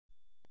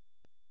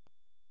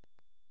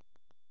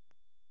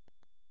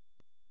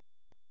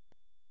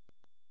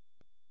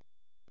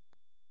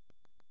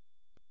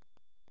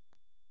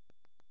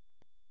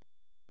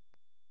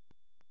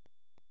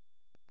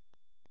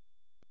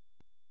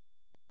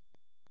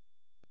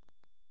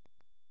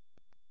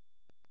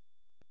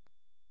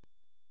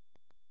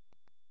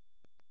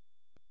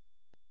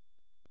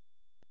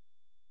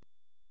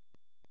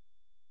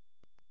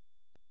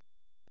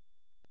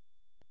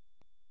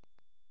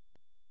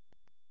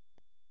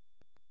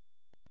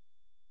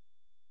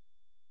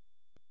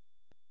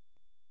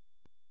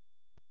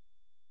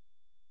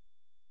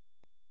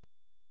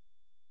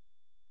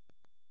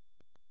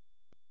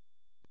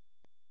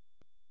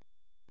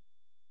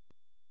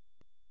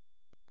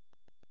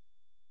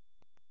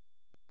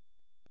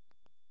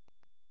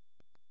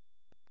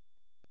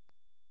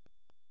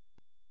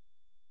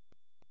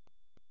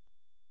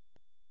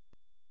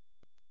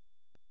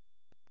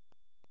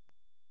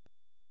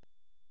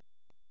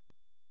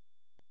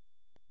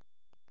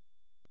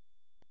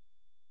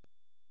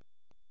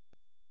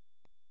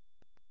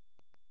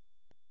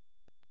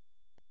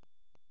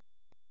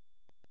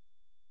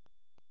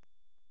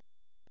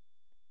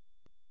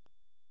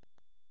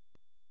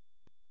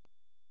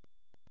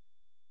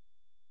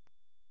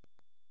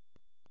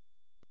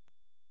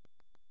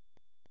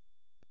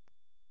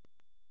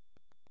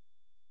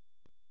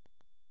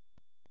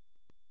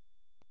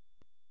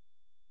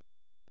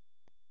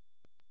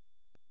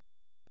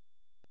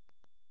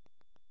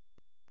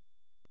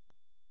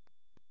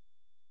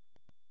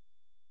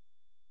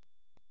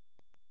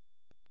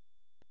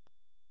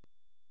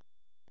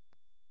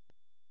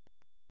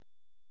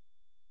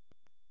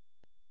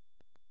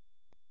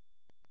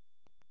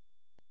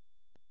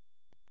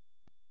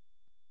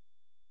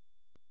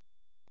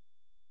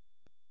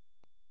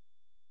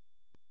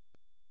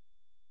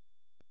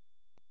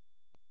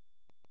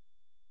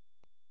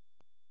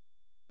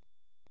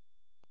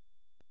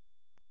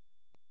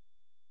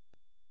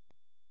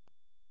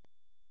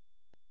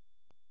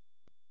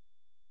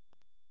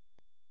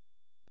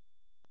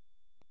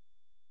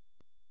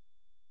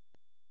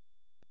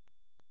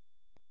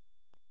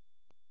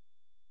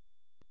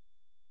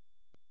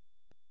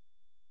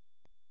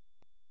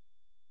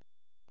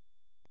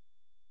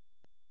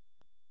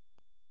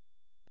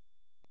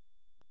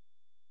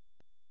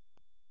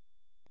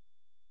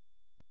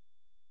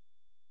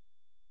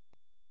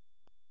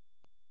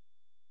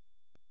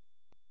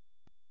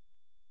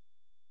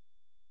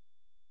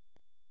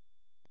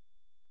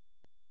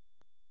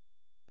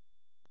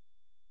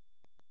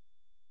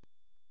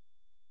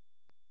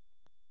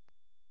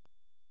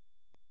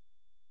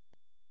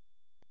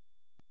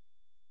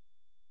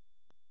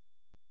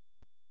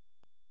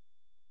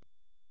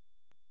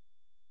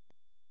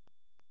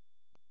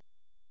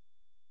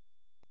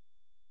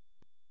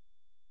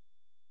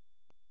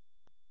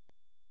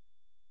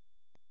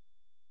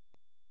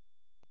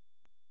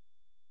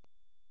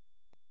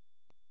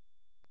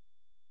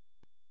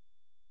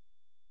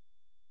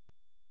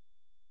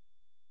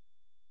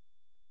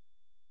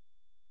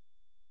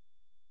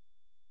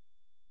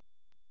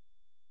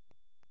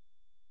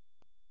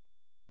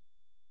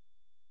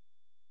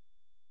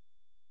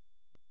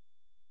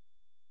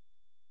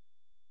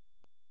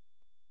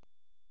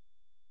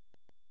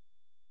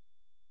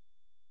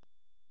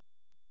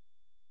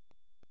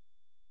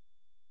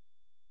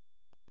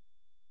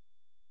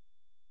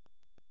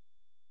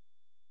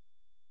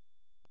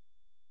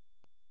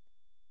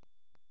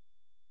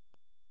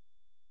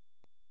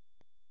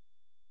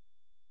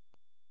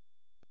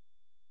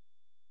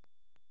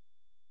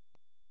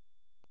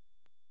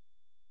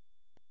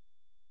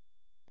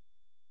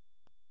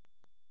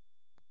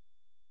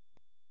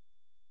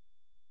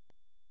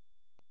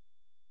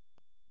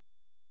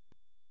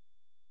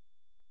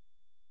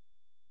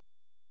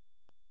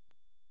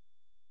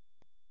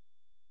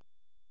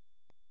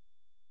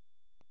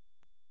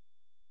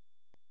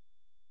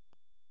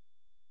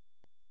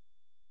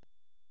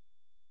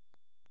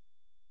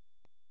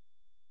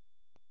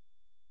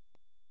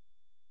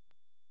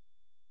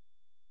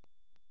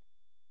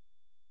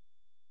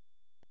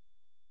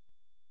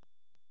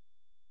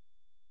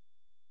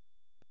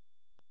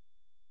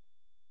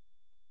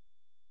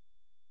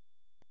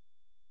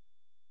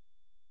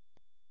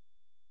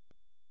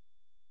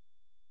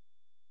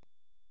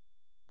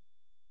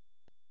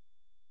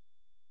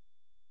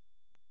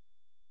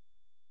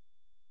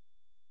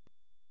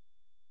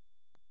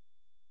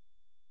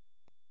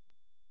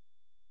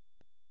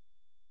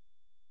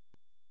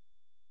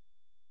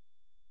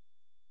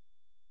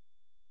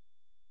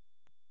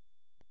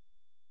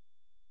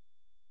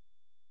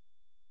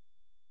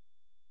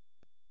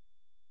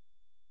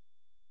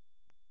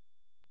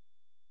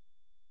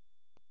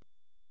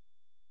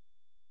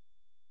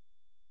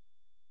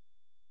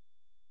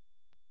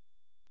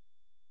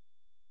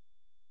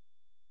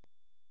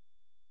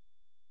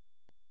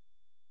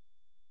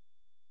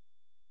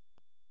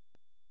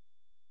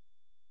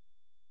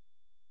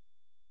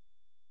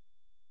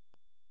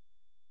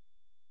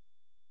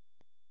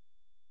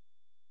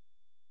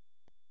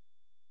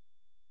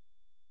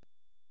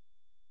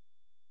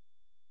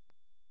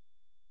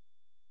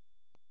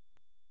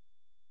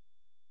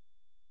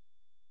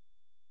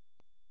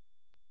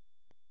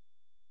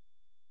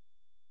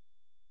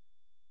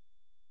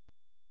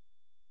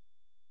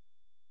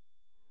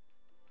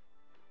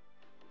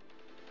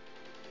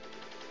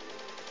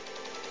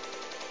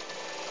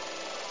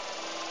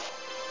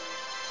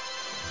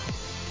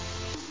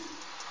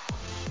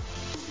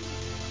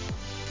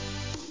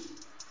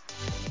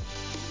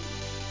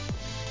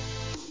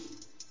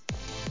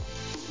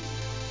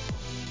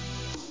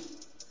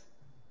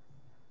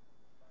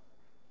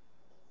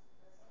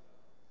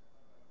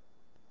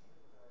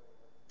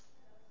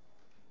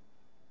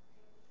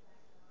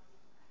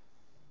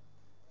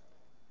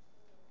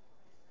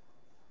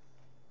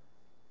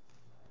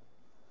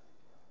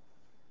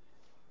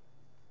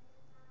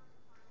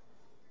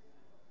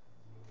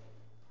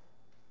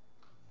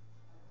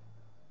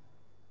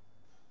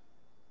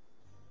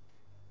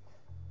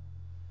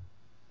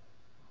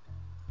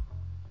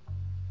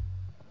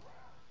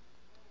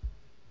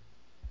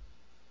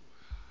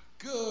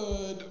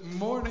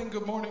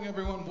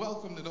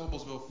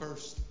Brownsville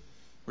first.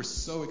 We're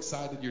so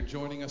excited you're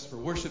joining us for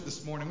worship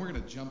this morning. We're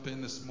going to jump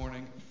in this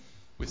morning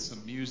with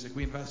some music.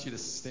 We invite you to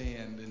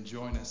stand and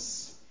join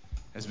us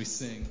as we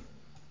sing.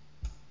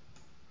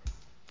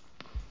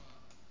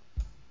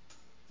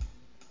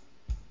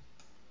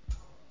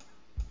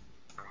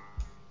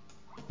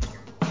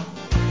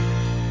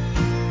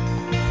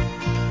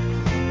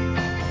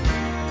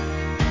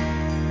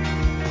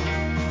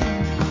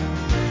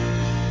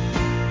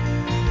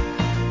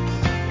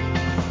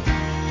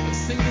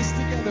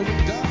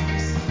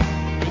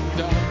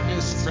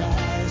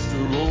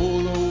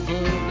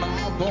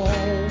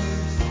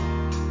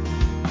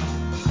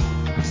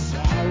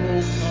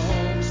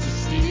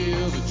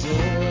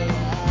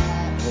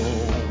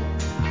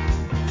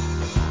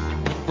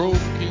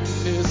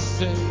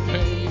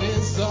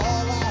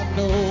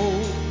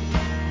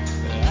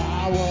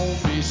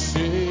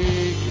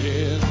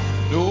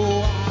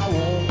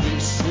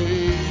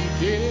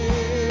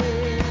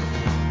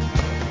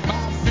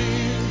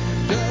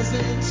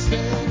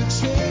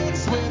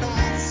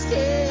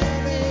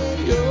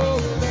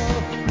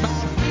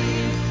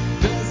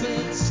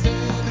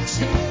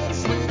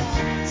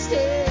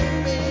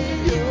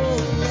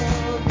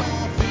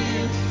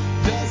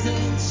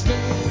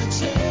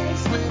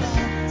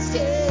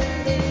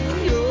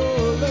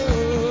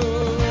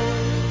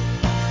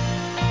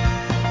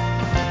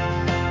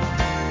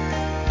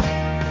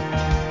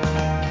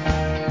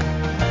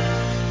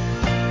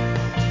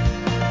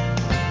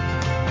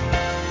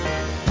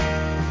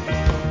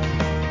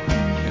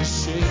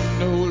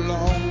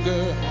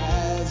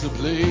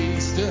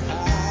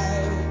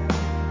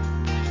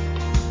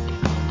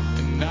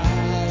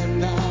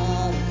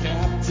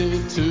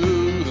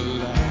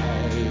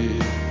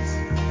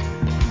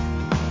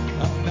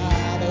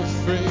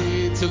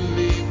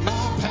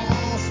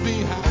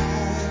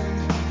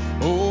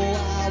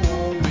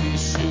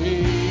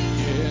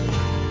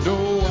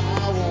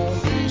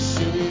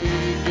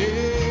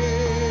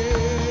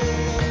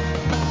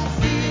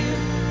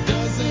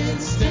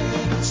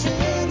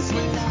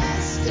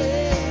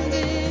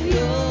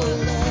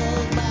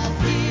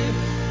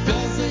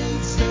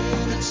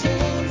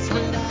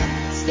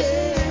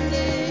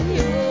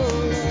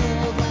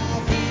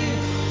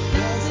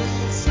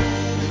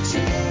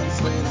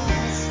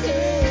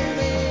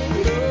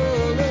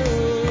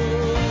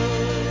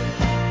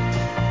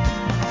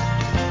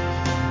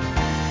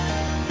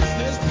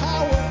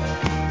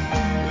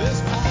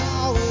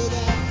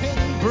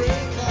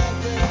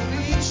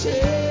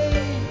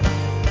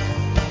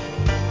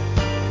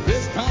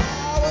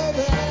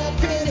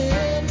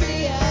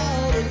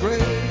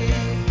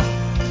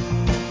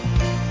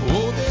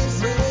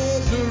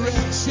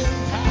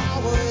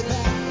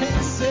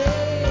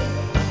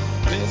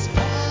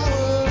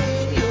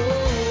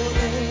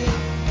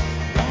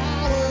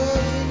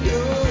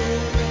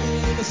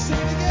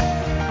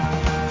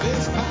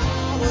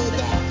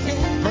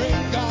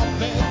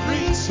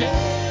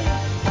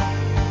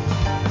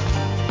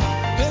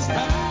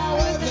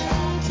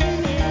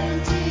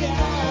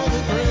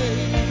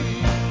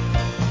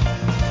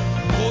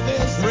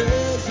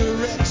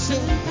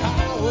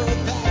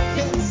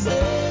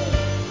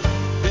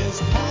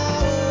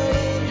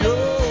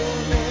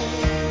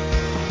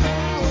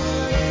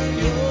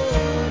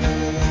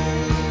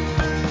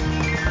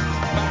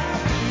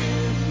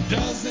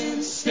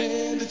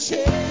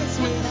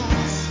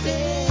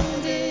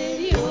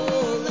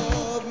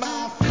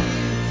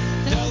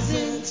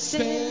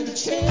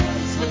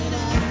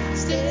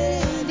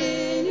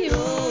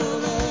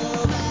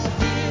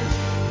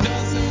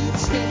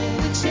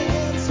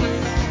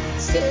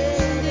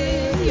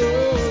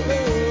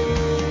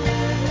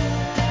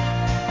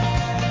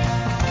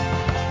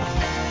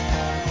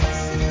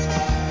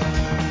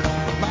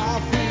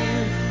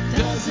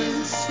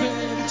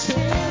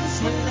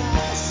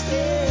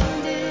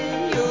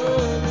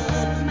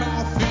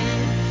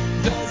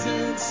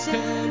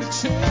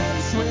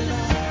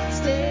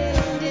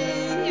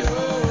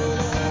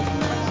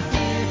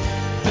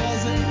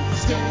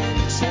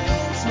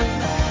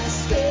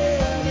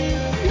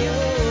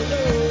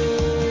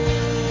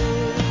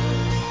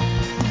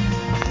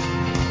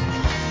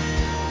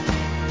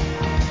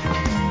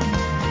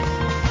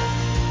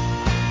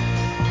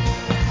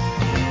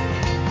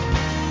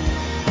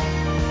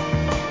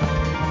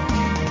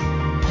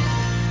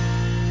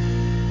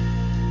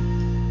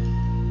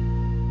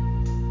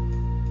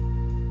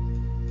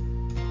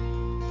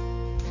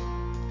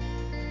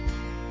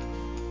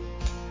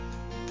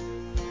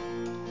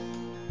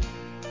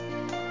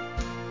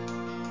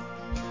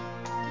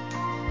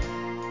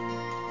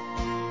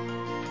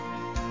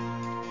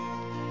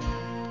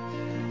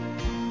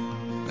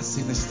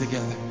 Sing this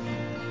together.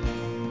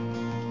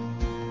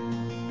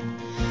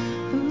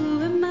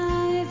 Who am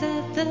I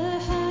that the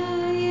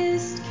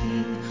highest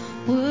King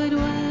would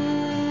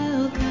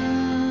welcome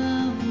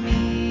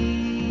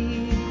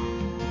me?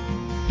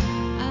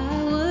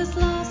 I was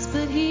lost,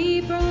 but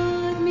He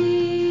brought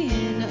me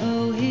in.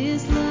 Oh,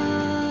 His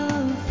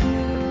love for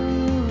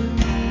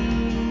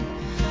me.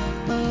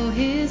 Oh,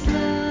 His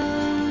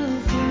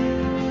love for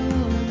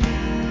me.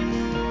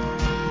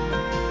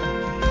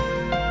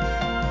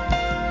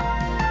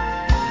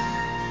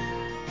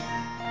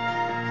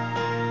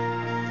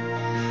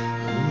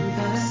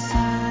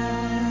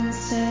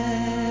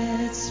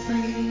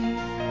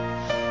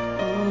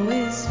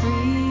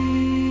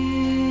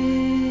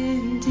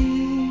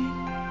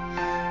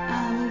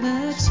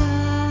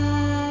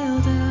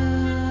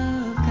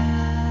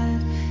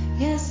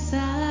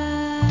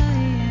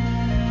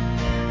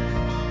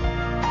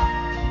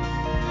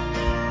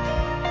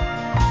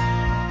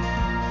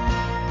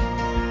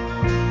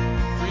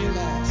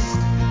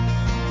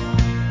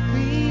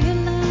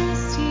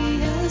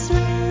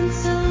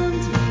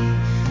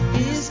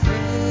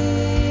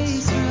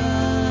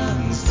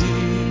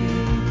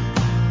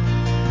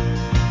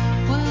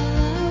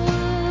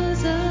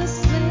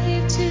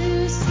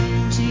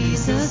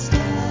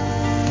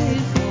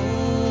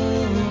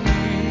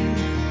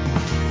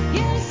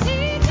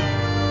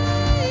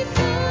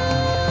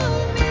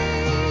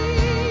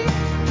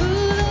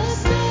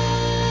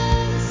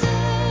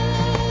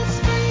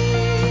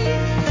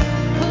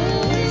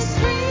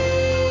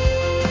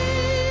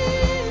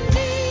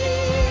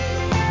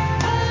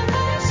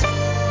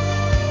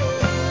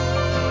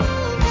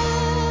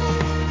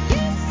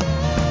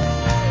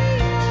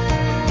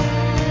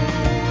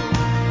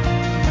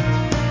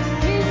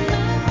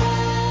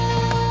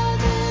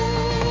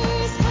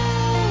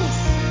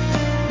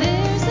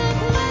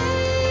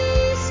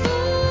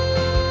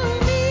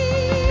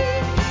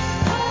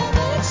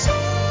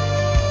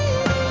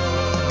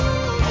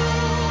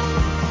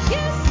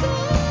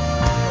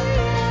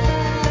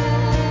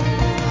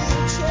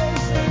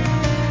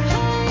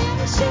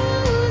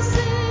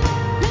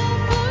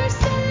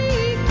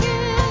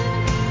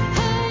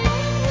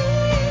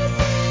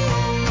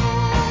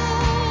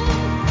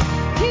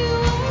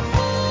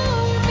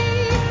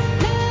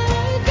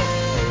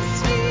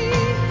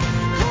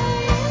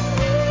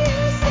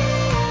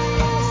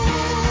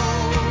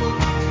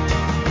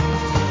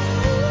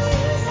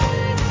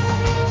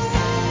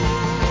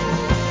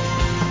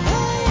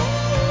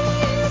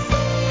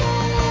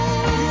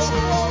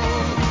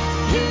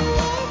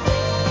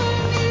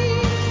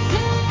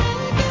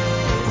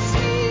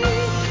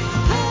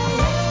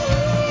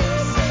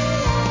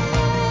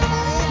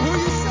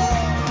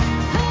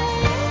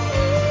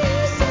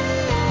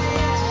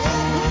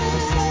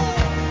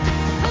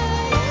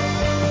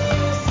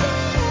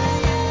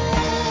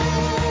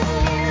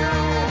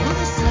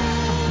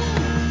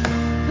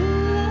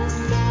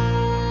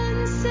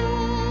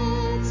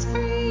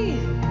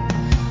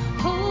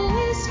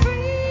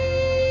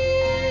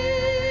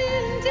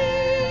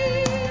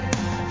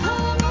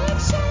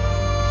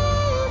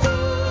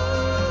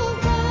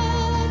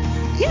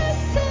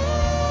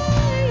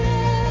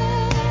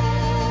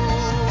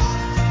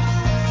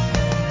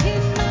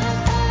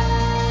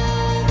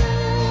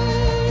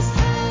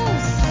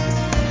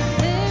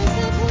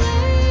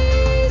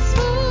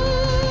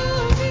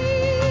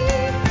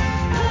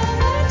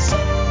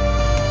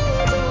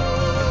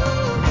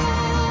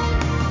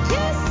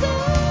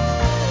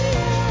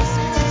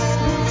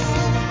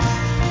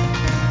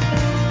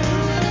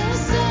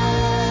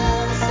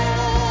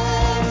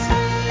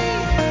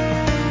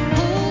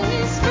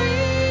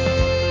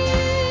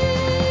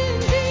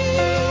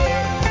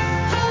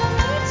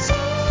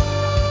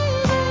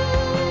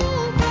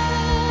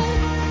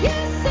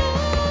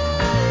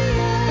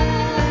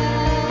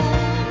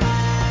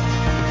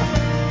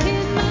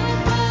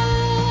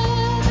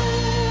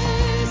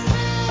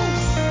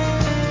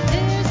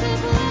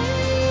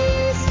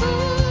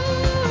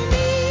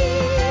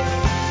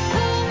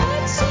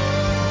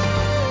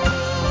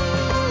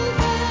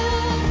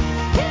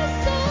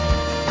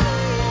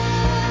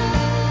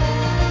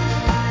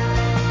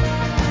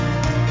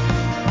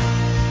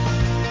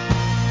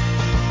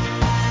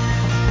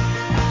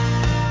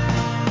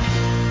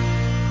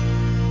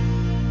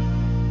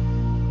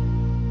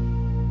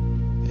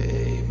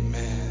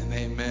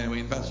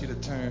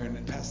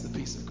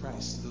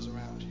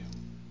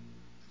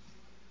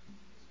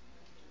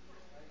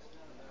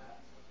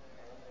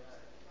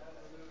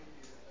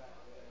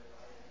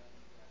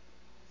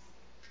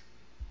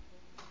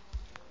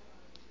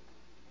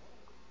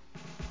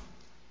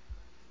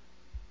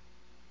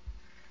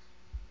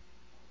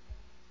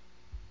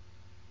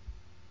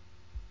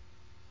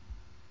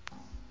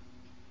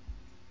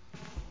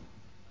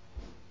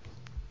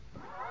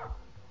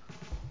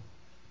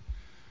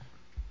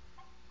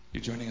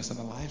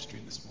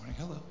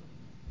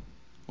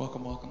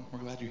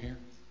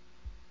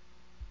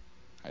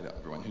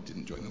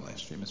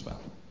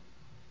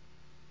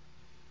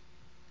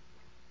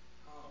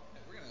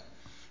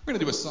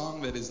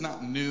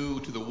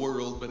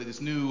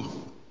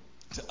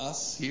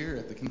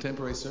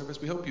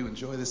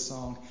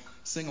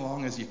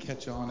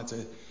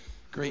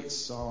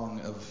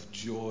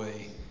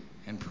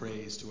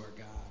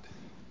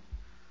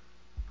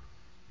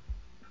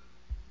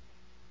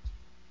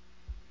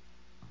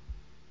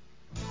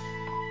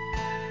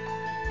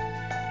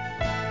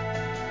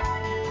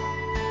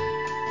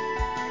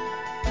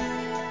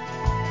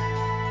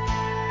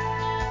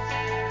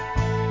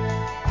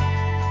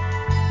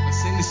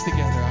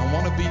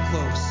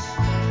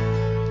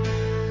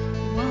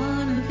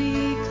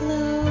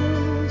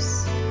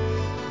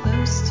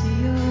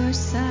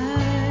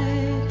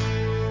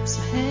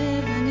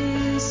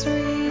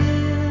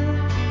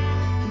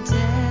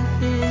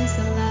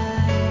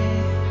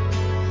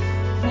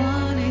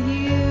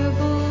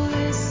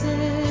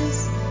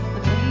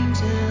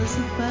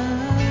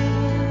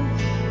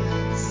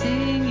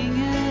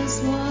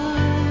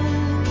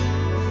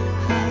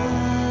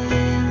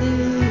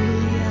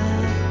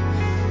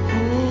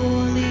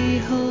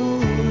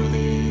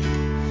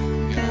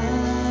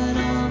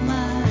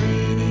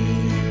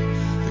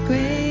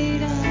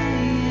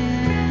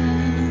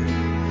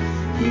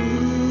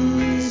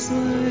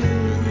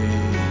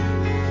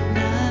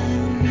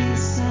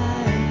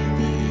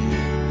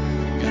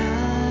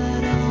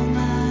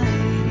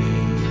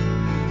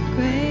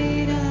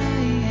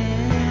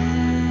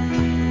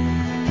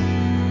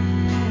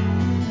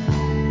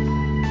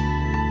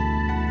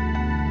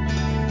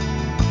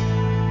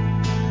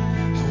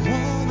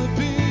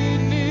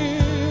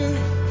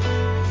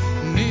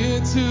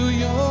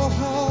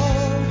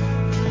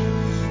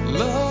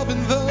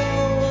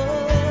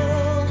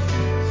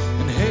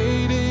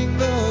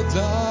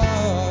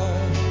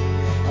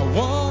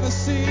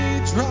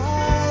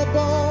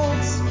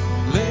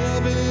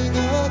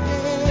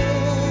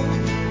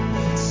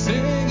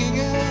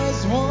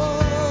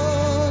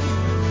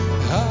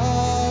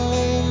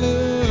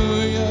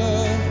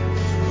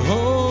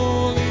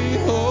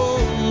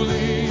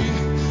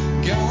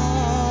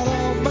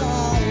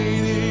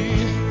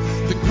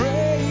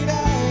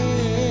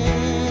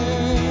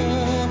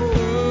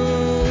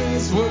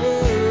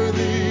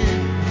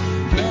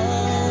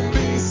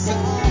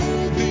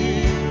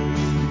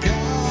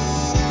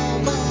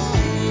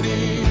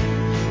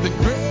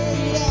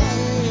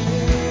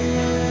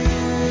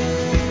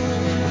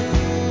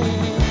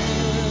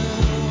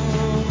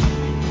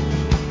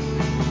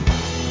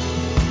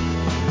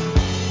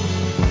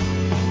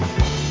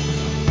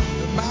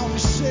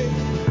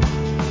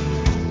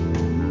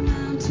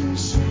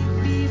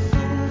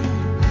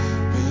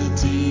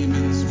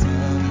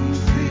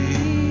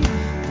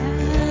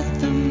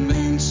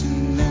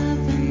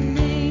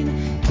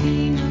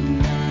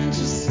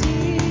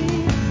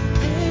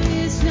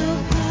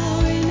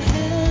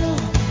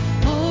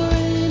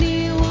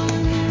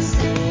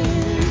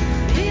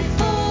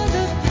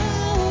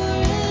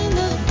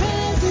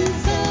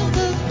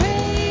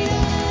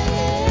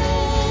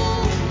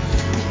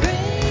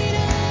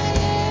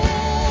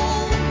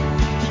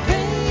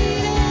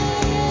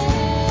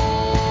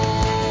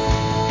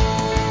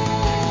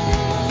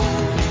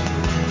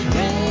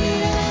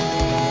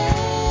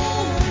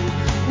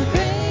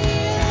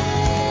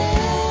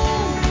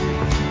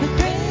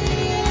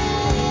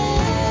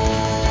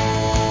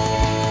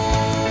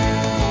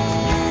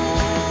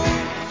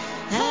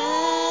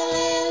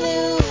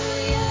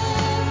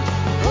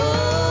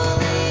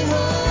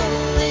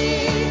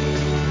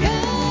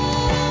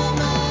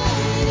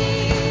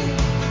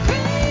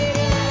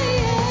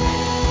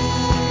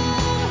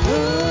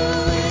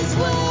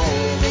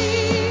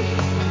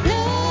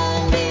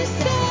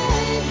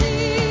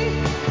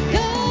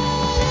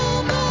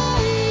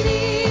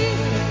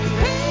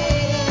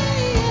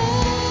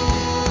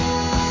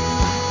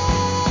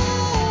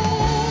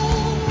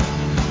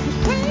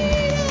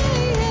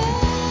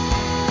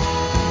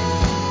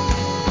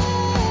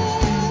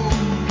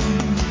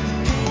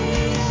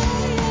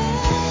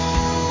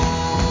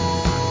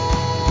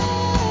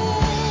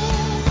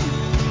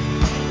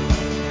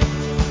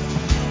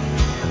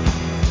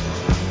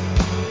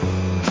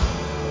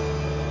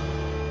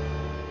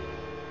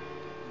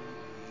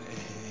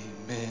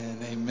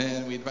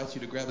 invite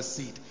you to grab a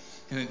seat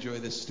and enjoy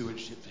this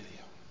stewardship video.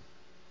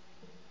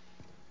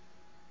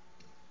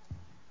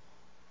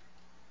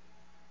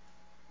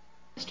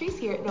 Ministries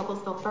here at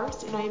Noblesville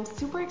First, and I am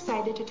super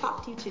excited to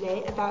talk to you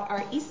today about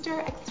our Easter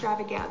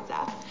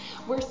extravaganza.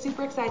 We're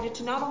super excited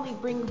to not only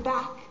bring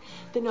back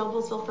the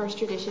Noblesville First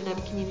tradition of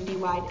a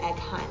community-wide egg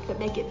hunt, but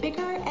make it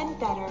bigger and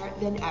better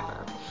than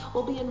ever.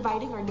 We'll be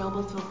inviting our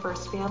Noblesville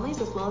First families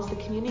as well as the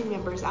community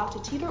members out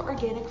to Teeter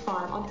Organic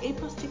Farm on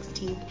April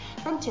 16th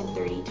from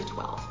 10:30 to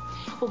 12.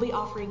 We'll be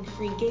offering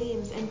free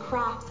games and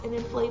crafts and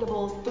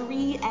inflatables,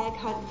 3 egg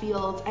hunt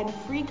fields, and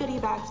free goodie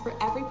bags for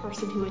every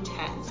person who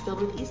attends,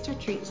 filled with Easter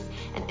treats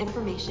and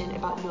information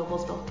about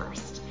Noblesville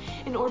First.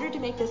 In order to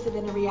make this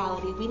event a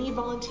reality, we need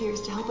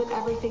volunteers to help with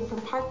everything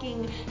from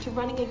parking to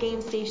running a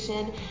game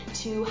station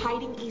to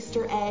hiding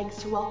Easter eggs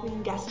to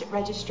welcoming guests at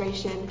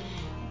registration.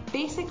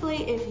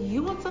 Basically, if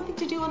you want something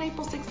to do on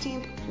April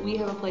 16th, we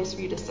have a place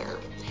for you to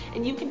serve.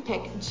 And you can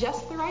pick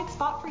just the right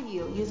spot for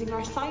you using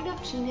our Sign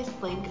Up Genius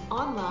link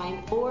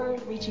online or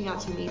reaching out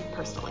to me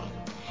personally.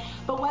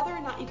 But whether or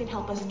not you can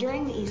help us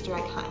during the Easter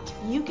egg hunt,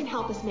 you can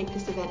help us make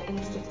this event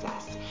a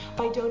success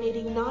by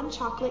donating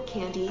non-chocolate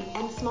candy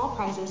and small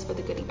prizes for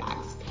the goodie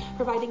bags.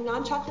 Providing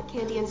non-chocolate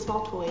candy and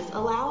small toys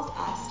allows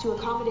us to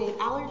accommodate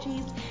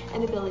allergies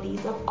and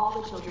abilities of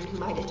all the children who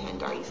might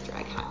attend our Easter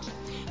egg hunt.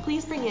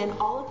 Please bring in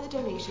all of the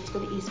donations for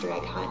the Easter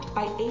egg hunt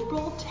by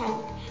April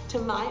 10th to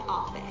my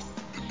office.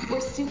 We're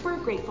super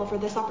grateful for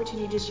this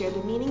opportunity to share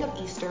the meaning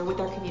of Easter with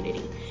our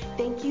community.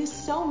 Thank you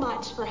so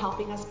much for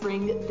helping us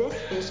bring this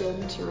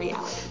vision to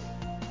reality.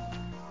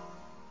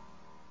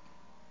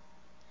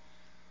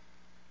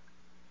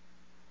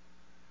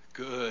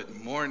 Good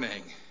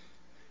morning.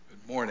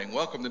 Good morning.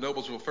 Welcome to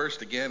Noblesville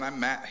First again. I'm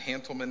Matt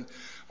Hantelman,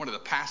 one of the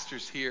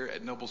pastors here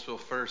at Noblesville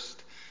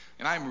First,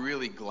 and I'm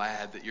really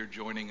glad that you're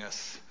joining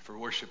us for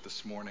worship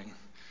this morning.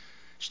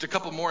 Just a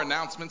couple more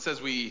announcements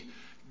as we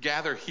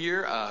gather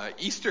here.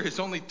 Easter is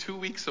only 2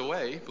 weeks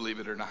away, believe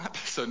it or not.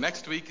 So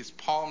next week is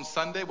Palm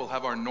Sunday. We'll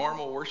have our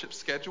normal worship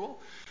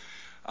schedule.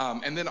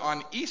 And then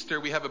on Easter,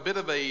 we have a bit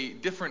of a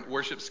different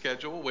worship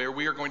schedule where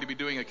we are going to be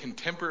doing a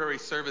contemporary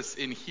service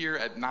in here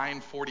at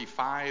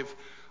 9:45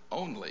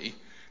 only.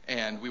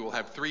 And we will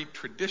have 3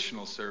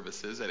 traditional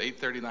services at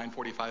 8:30,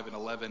 9:45, and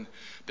 11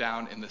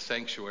 down in the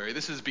sanctuary.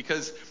 This is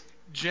because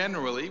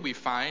generally we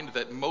find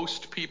that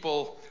most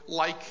people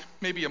like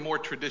maybe a more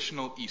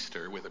traditional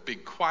Easter with a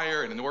big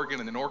choir and an organ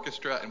and an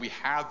orchestra, and we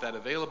have that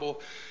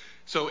available.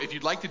 So if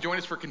you'd like to join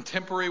us for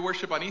contemporary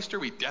worship on Easter,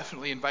 we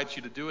definitely invite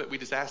you to do it. We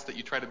just ask that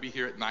you try to be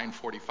here at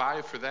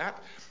 9:45 for that.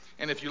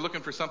 And if you're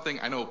looking for something,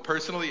 I know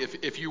personally,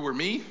 if you were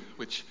me,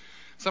 which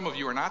some of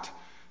you are not,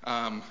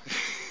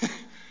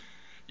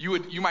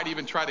 you might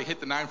even try to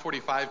hit the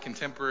 9:45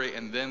 contemporary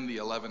and then the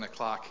 11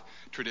 o'clock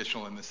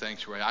traditional in the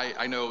sanctuary.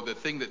 I know the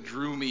thing that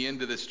drew me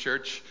into this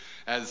church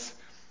as,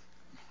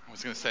 I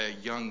was going to say a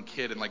young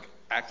kid and like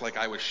act like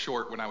I was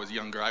short when I was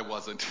younger. I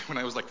wasn't. When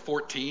I was like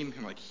 14,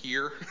 I'm like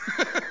here.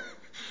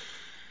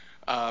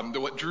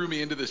 What drew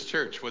me into this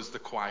church was the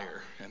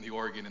choir and the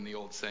organ in the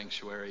old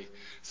sanctuary.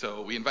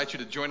 So we invite you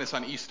to join us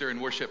on Easter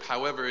and worship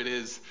however it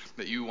is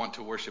that you want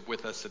to worship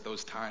with us at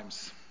those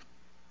times.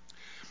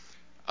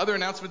 Other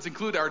announcements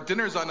include our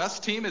Dinners on Us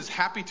team is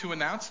happy to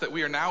announce that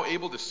we are now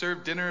able to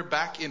serve dinner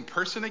back in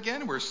person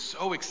again. We're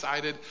so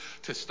excited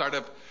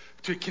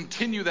to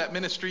continue that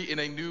ministry in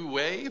a new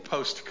way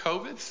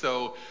post-COVID.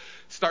 So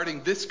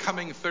starting this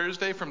coming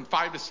Thursday from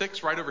 5 to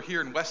 6 right over here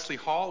in Wesley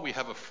Hall, we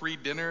have a free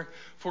dinner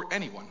for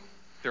anyone.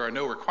 There are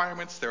no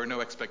requirements. There are no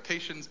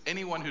expectations.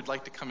 Anyone who'd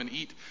like to come and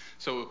eat.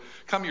 So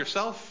come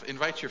yourself,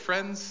 invite your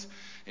friends,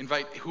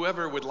 invite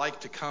whoever would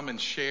like to come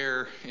and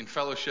share in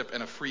fellowship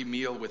and a free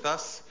meal with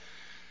us.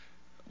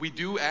 We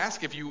do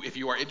ask if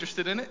you are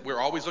interested in it. We're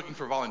always looking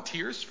for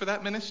volunteers for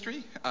that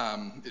ministry.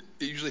 It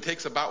usually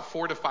takes about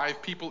 4 to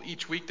 5 people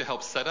each week to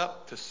help set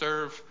up, to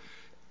serve,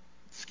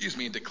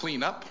 and to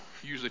clean up,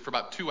 usually for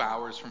about 2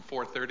 hours from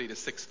 4:30 to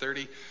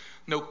 6:30.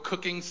 No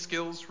cooking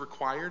skills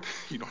required.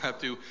 You don't have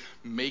to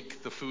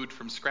make the food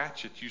from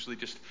scratch. It's usually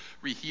just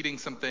reheating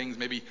some things.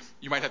 Maybe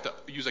you might have to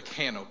use a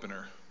can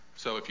opener.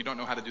 So if you don't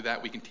know how to do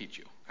that, we can teach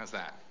you. How's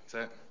that? Is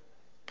that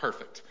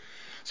perfect?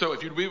 So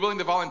if you'd be willing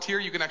to volunteer,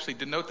 you can actually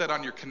denote that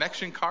on your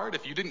connection card.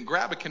 If you didn't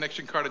grab a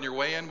connection card on your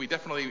way in, we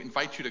definitely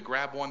invite you to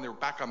grab one. They're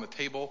back on the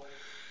table.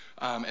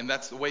 And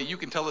that's the way you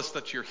can tell us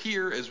that you're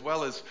here, as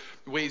well as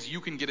ways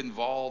you can get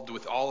involved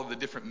with all of the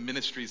different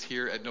ministries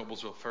here at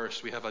Noblesville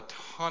First. We have a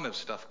ton of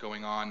stuff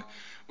going on.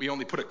 We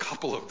only put a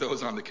couple of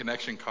those on the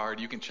connection card.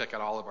 You can check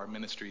out all of our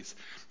ministries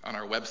on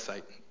our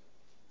website.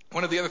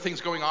 One of the other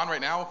things going on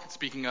right now,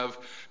 speaking of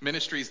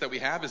ministries that we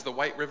have, is the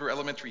White River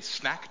Elementary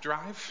Snack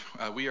Drive.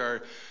 We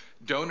are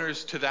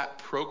donors to that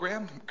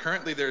program.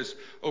 Currently, there's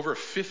over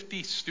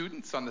 50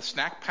 students on the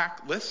snack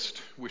pack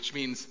list, which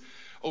means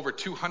over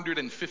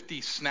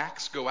 250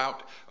 snacks go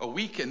out a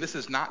week. And this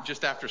is not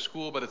just after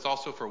school, but it's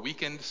also for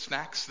weekend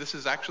snacks. This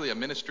is actually a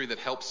ministry that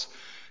helps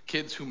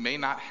kids who may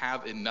not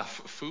have enough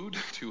food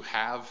to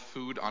have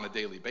food on a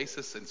daily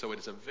basis. And so it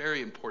is a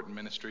very important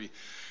ministry,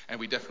 and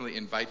we definitely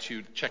invite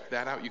you to check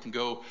that out. You can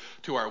go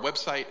to our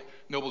website,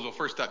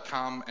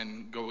 noblesvillefirst.com,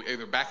 and go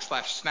either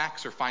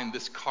 /snacks or find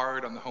this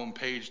card on the home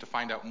page to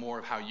find out more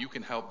of how you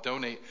can help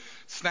donate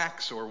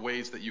snacks or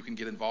ways that you can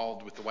get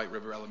involved with the White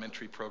River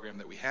Elementary program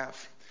that we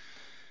have.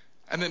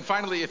 And then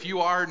finally, if you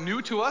are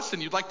new to us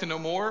and you'd like to know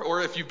more,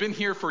 or if you've been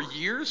here for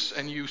years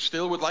and you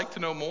still would like to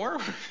know more,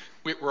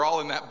 we're all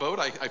in that boat.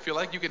 I feel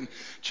like you can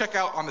check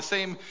out on the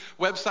same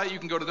website. You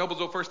can go to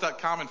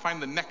noblesvillefirst.com and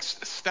find the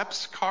Next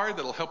Steps card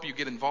that'll help you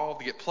get involved,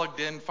 to get plugged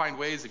in, find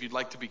ways if you'd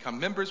like to become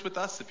members with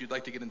us, if you'd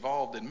like to get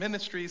involved in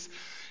ministries,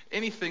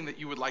 anything that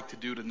you would like to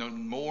do to know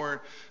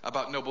more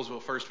about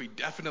Noblesville First. We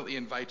definitely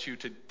invite you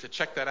to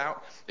check that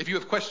out. If you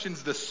have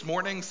questions this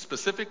morning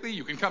specifically,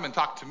 you can come and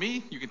talk to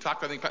me. You can talk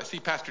to, I see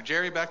Pastor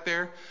Jerry back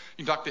there.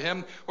 You can talk to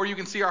him, or you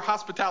can see our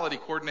hospitality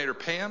coordinator,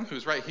 Pam,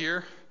 who's right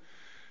here.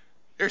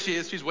 There she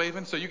is. She's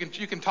waving. So you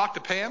can talk to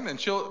Pam, and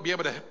she'll be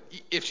able to,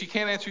 if she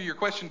can't answer your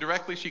question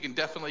directly, she can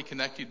definitely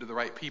connect you to the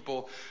right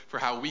people for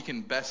how we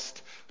can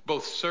best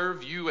both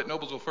serve you at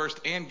Noblesville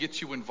First and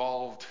get you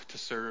involved to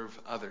serve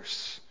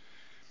others.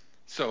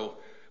 So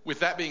with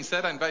that being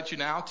said, I invite you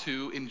now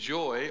to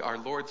enjoy our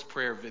Lord's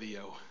Prayer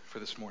video for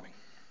this morning.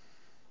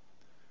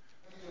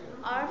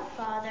 Our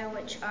Father,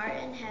 which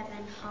art in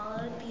heaven,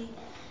 hallowed be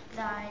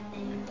thy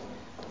name.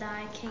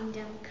 Thy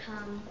kingdom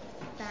come,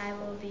 thy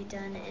will be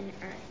done in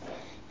earth,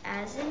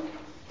 as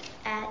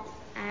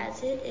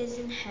it is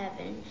in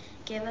heaven.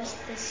 Give us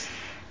this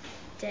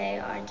day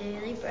our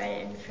daily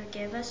bread, and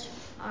forgive us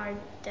our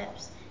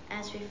debts,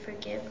 as we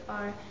forgive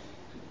our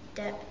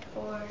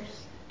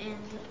debtors, and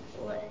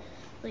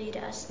lead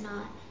us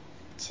not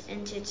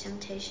into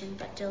temptation,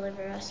 but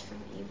deliver us from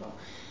evil.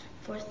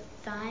 For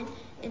thine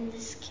is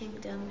this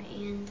kingdom,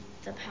 and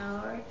the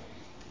power,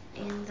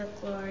 and the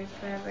glory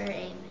forever.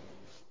 Amen.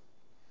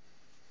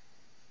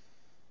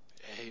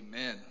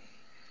 Amen.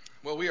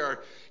 Well, we are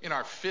in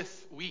our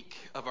 5th week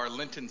of our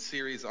Lenten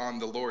series on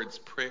the Lord's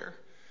Prayer.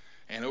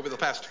 And over the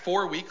past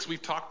 4 weeks,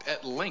 we've talked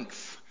at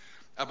length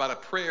about a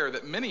prayer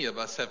that many of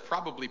us have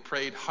probably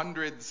prayed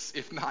hundreds,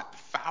 if not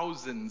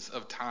thousands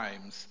of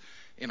times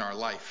in our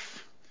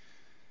life.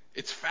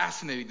 It's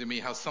fascinating to me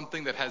how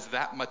something that has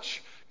that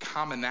much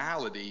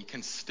commonality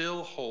can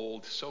still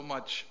hold so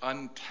much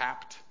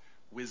untapped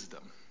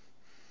wisdom.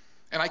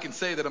 And I can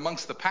say that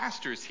amongst the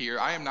pastors here,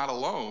 I am not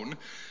alone,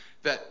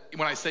 that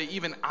when I say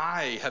even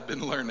I have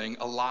been learning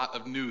a lot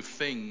of new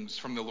things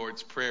from the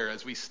Lord's Prayer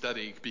as we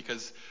study,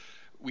 because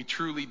we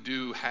truly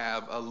do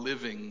have a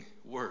living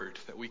word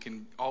that we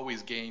can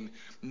always gain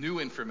new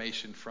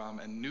information from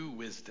and new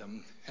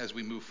wisdom as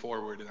we move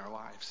forward in our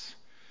lives.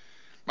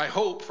 My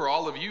hope for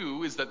all of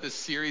you is that this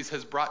series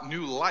has brought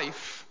new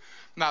life,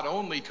 not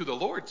only to the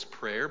Lord's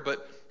Prayer,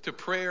 but to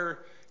prayer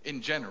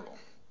in general.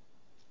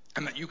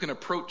 And that you can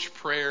approach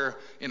prayer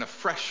in a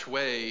fresh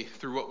way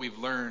through what we've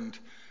learned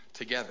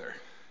together.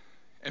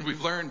 And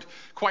we've learned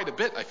quite a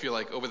bit, I feel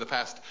like, over the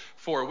past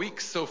 4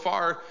 weeks. So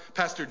far,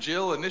 Pastor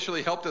Jill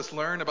initially helped us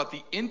learn about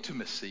the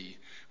intimacy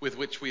with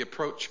which we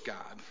approach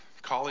God,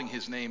 calling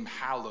his name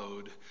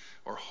hallowed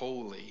or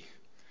holy.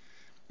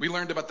 We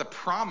learned about the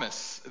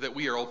promise that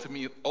we are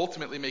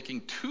ultimately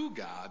making to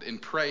God in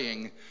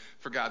praying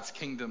for God's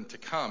kingdom to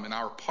come and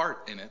our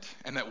part in it,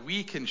 and that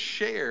we can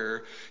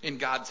share in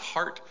God's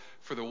heart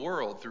for the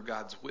world through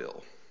God's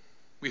will.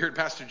 We heard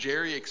Pastor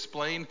Jerry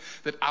explain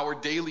that our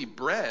daily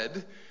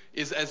bread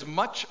is as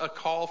much a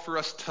call for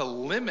us to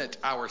limit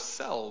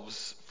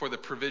ourselves for the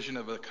provision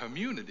of a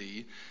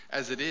community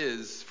as it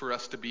is for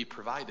us to be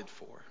provided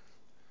for.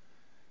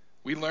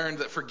 We learned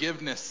that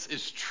forgiveness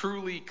is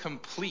truly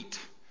complete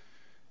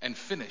and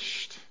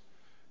finished,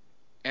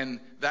 and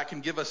that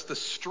can give us the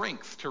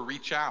strength to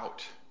reach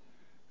out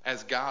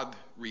as God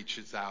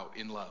reaches out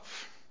in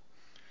love.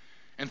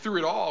 And through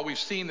it all, we've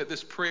seen that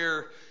this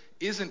prayer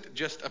isn't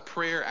just a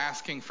prayer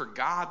asking for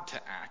God to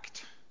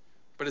act,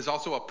 but is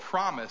also a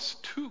promise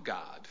to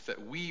God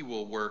that we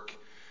will work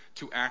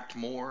to act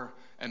more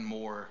and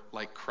more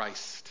like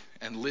Christ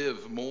and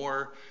live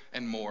more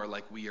and more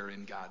like we are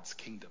in God's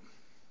kingdom.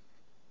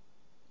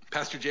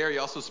 Pastor Jerry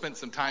also spent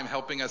some time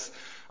helping us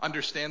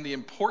understand the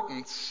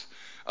importance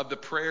of the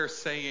prayer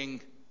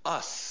saying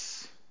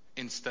us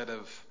instead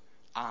of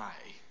I.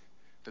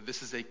 That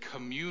this is a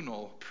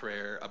communal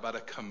prayer about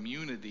a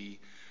community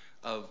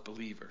of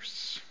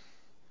believers.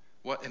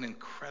 What an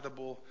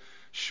incredible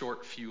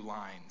short few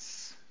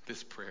lines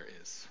this prayer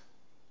is.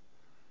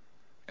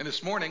 And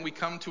this morning we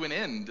come to an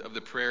end of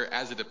the prayer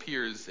as it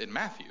appears in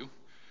Matthew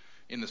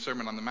in the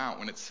Sermon on the Mount,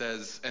 when it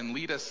says, "And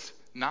lead us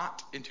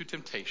not into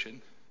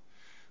temptation,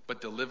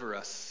 but deliver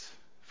us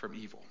from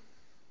evil."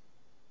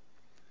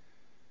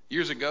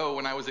 Years ago,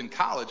 when I was in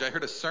college, I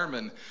heard a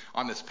sermon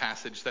on this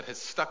passage that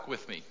has stuck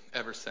with me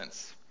ever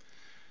since.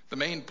 The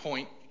main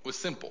point was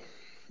simple.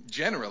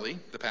 Generally,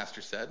 the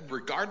pastor said,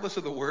 regardless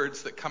of the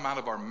words that come out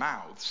of our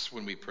mouths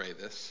when we pray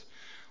this,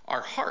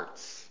 our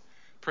hearts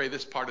pray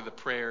this part of the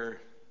prayer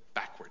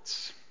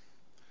backwards.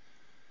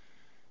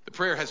 The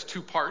prayer has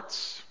two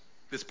parts,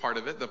 this part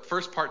of it. The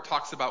first part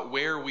talks about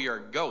where we are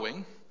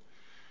going,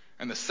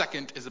 and the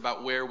second is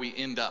about where we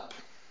end up.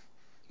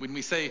 When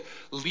we say,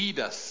 lead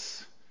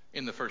us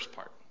in the first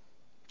part,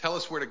 tell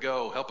us where to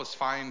go, help us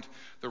find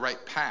the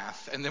right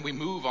path, and then we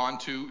move on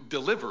to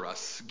deliver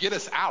us, get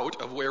us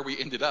out of where we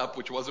ended up,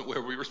 which wasn't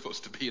where we were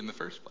supposed to be in the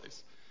first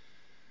place.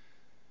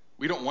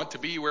 We don't want to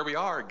be where we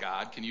are,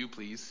 God. Can you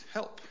please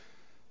help?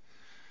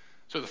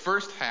 So the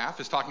first half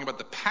is talking about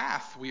the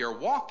path we are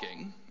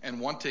walking and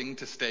wanting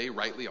to stay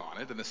rightly on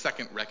it, and the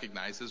second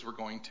recognizes we're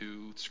going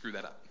to screw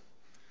that up.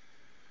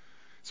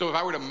 So if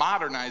I were to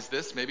modernize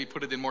this, maybe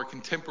put it in more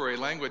contemporary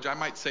language, I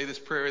might say this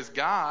prayer is,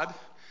 God,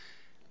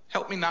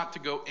 help me not to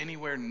go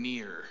anywhere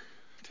near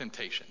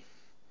temptation.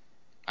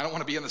 I don't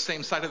want to be on the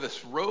same side of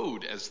this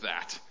road as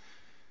that.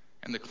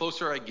 And the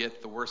closer I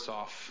get, the worse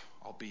off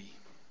I'll be.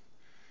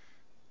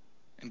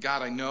 And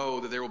God, I know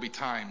that there will be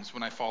times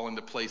when I fall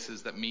into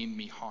places that mean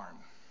me harm.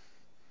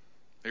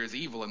 There's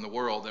evil in the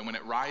world, and when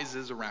it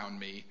rises around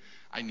me,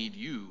 I need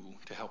you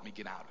to help me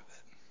get out of it.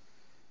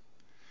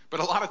 But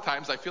a lot of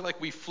times I feel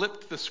like we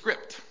flipped the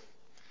script.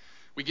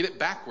 We get it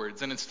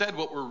backwards, and instead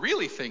what we're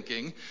really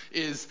thinking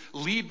is,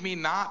 lead me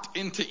not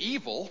into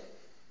evil,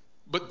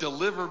 but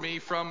deliver me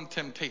from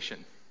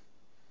temptation.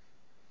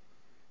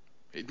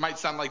 It might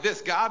sound like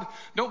this: God,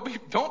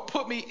 don't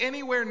put me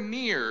anywhere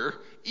near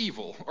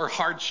evil or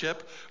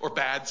hardship or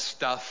bad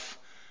stuff.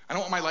 I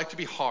don't want my life to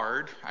be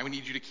hard. I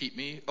need you to keep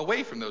me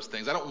away from those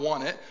things. I don't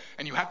want it,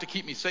 and you have to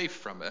keep me safe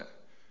from it.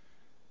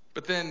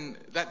 But then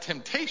that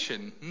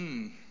temptation,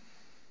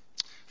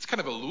 it's kind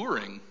of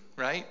alluring,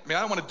 right? I mean, I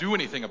don't want to do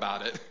anything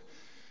about it.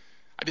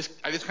 I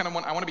just kind of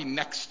want to be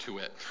next to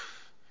it.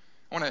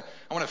 I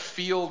want to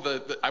feel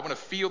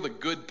the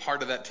good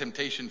part of that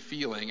temptation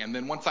feeling, and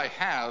then once I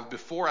have,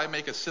 before I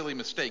make a silly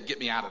mistake, get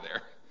me out of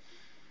there.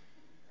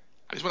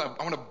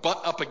 I want to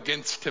butt up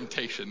against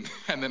temptation,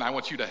 and then I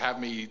want you to have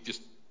me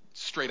just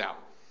straight out.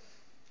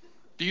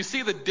 Do you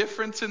see the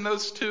difference in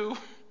those two?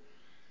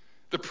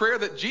 The prayer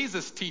that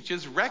Jesus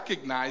teaches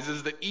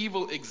recognizes that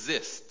evil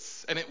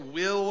exists, and it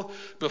will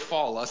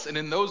befall us, and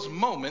in those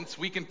moments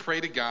we can pray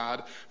to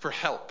God for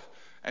help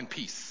and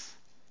peace.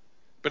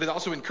 But it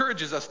also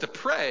encourages us to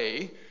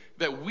pray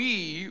that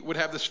we would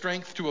have the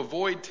strength to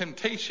avoid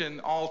temptation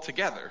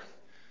altogether.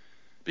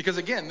 Because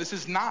again, this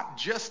is not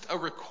just a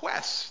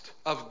request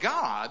of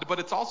God, but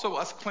it's also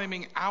us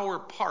claiming our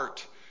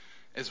part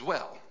as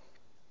well.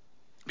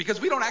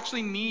 Because we don't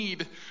actually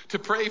need to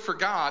pray for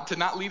God to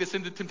not lead us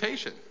into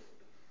temptation.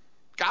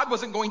 God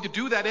wasn't going to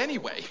do that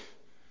anyway.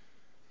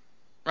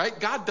 Right?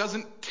 God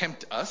doesn't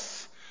tempt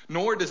us,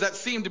 nor does that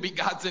seem to be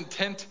God's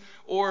intent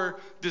or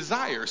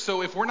desire.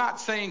 So if we're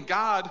not saying,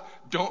 God,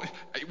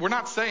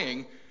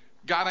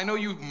 I know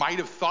you might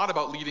have thought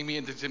about leading me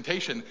into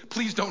temptation.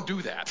 Please don't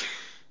do that.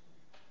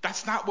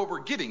 That's not what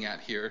we're getting at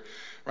here,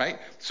 right?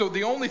 So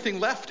the only thing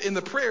left in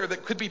the prayer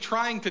that could be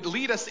trying to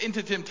lead us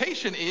into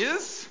temptation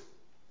is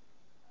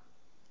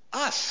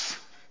us.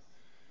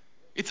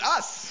 It's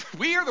us.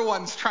 We are the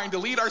ones trying to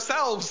lead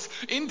ourselves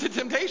into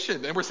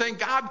temptation. And we're saying,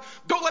 God,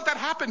 don't let that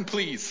happen,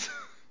 please.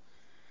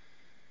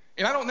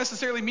 And I don't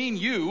necessarily mean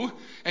you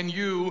and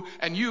you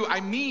and you.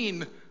 I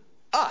mean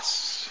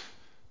us.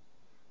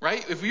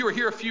 Right? If you were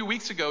here a few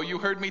weeks ago, you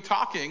heard me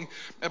talking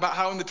about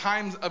how in the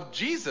times of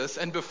Jesus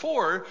and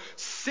before,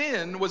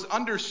 sin was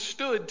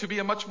understood to be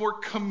a much more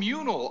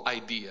communal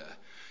idea.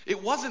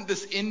 It wasn't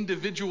this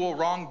individual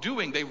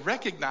wrongdoing. They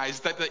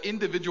recognized that the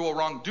individual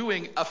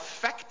wrongdoing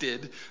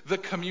affected the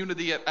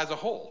community as a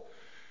whole.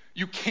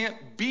 You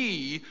can't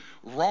be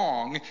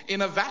wrong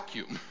in a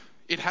vacuum.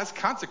 It has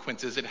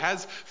consequences. It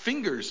has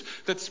fingers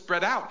that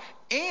spread out.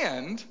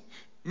 And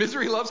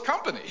misery loves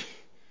company.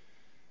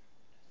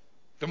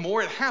 The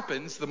more it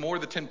happens, the more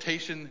the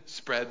temptation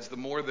spreads, the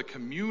more the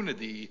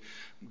community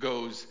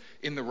goes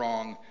in the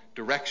wrong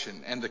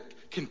direction. And the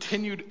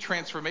continued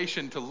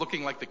transformation to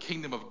looking like the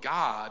kingdom of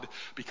God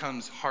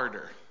becomes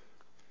harder.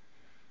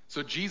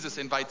 So Jesus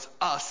invites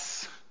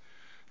us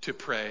to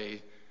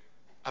pray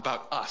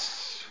about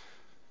us.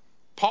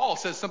 Paul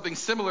says something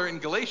similar in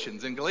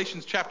Galatians. In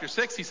Galatians chapter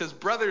 6, he says,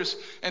 brothers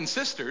and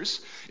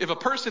sisters, if a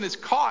person is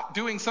caught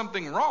doing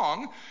something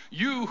wrong,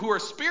 you who are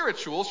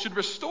spiritual should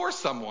restore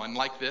someone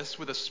like this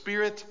with a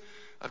spirit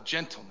of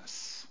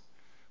gentleness.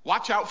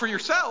 Watch out for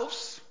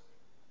yourselves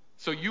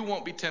so you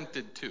won't be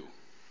tempted too.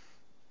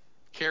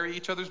 Carry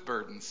each other's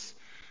burdens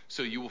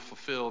so you will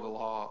fulfill the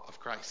law of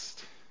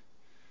Christ.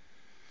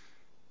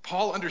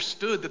 Paul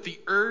understood that the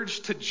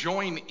urge to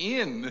join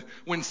in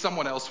when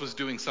someone else was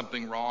doing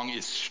something wrong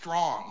is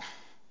strong.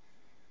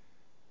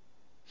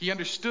 He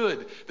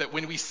understood that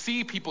when we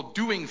see people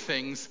doing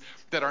things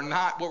that are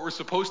not what we're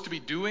supposed to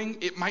be doing,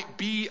 it might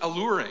be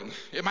alluring.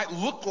 It might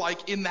look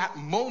like in that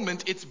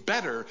moment it's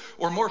better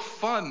or more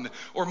fun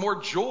or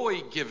more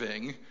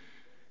joy-giving.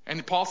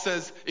 And Paul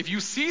says, if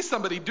you see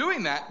somebody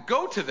doing that,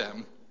 go to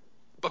them,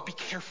 but be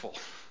careful,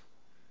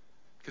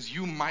 because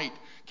you might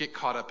get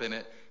caught up in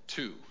it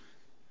too.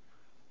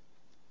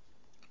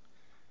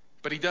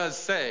 But he does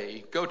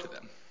say, go to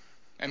them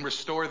and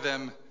restore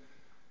them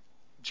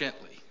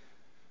gently.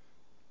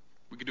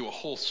 We could do a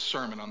whole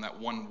sermon on that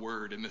one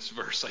word in this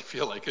verse, I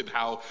feel like, and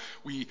how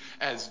we,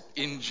 as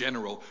in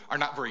general, are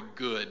not very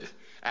good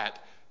at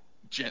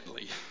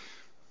gently.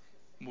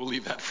 We'll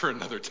leave that for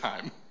another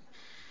time.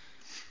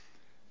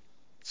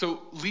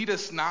 So, lead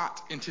us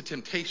not into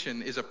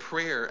temptation is a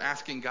prayer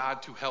asking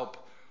God to help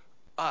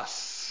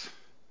us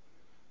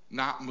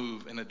not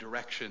move in a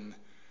direction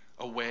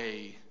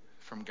away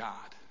from God.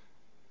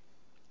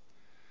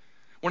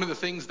 One of the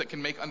things that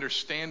can make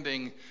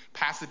understanding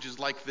passages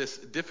like this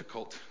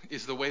difficult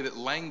is the way that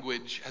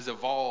language has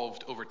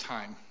evolved over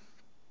time.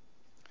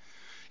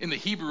 In the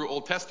Hebrew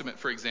Old Testament,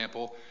 for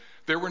example,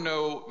 there were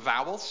no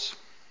vowels,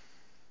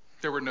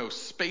 there were no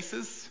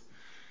spaces,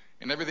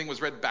 and everything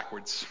was read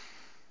backwards.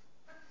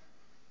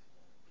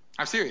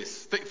 I'm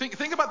serious.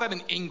 Think about that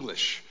in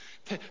English.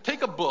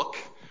 Take a book,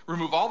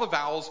 remove all the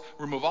vowels,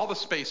 remove all the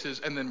spaces,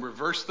 and then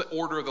reverse the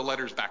order of the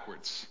letters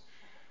backwards.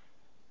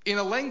 In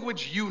a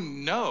language you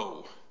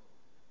know,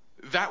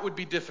 that would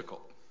be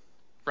difficult,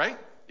 right?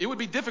 It would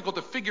be difficult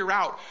to figure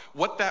out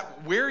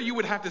where you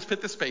would have to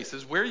fit the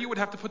spaces, where you would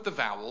have to put the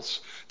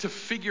vowels to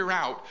figure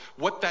out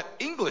what that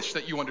English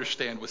that you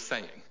understand was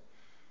saying.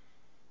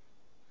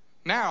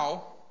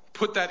 Now,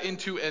 put that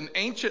into an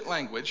ancient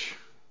language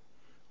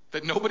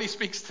that nobody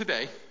speaks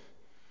today,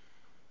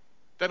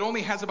 that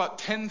only has about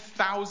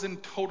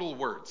 10,000 total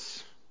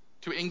words.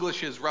 To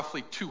English is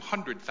roughly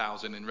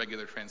 200,000 in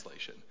regular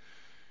translation.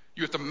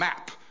 You have to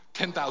map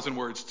 10,000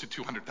 words to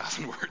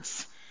 200,000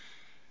 words.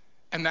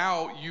 And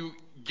now you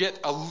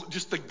get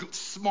just the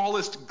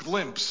smallest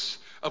glimpse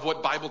of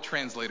what Bible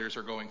translators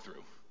are going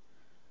through.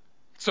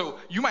 So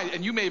you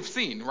may have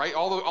seen, right?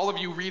 All of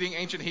you reading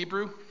ancient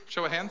Hebrew,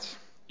 show of hands.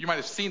 You might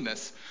have seen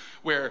this,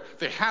 where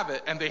they have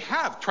it, and they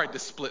have tried to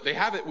split. They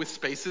have it with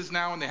spaces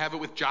now, and they have it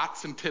with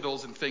jots and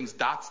tittles and things,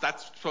 dots.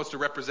 That's supposed to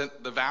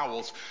represent the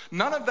vowels.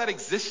 None of that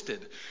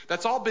existed.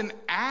 That's all been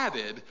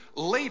added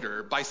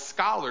later by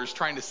scholars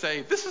trying to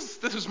say,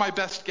 this is my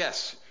best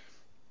guess.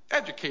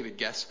 Educated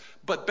guess,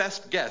 but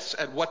best guess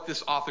at what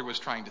this author was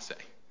trying to say.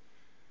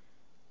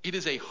 It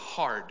is a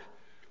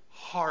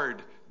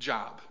hard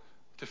job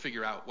to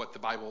figure out what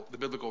the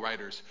biblical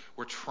writers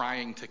were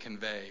trying to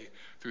convey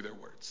through their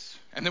words.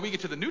 And then we get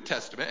to the New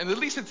Testament, and at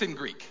least it's in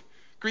Greek.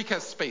 Greek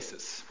has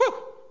spaces. Woo!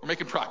 We're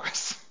making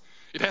progress.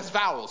 It has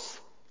vowels.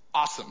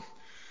 Awesome.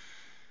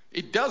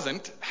 It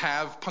doesn't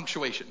have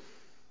punctuation.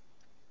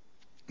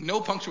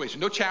 No punctuation,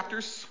 no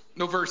chapters,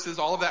 no verses.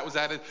 All of that was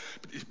added.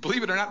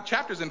 Believe it or not,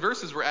 chapters and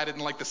verses were added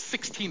in like the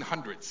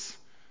 1600s.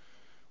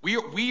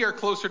 We are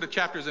closer to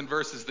chapters and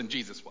verses than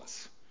Jesus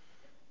was.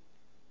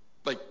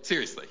 Like,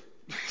 seriously.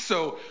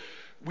 So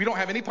we don't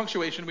have any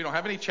punctuation, we don't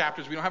have any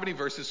chapters, we don't have any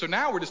verses. So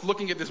now we're just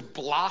looking at this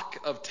block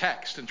of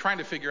text and trying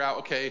to figure out,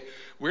 okay,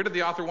 where did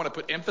the author want to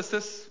put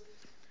emphasis?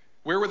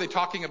 Where were they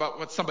talking about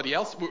what somebody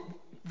else?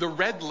 The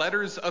red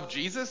letters of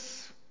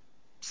Jesus,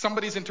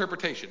 somebody's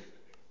interpretation.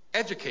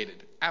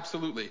 Educated,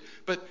 absolutely.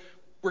 But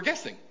we're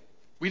guessing.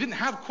 We didn't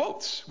have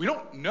quotes. We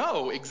don't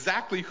know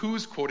exactly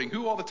who's quoting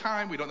who all the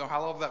time. We don't know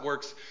how all of that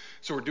works.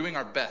 So we're doing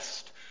our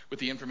best with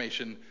the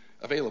information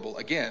available,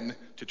 again,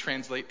 to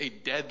translate a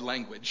dead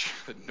language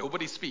that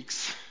nobody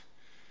speaks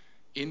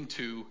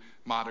into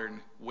modern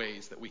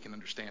ways that we can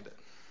understand it.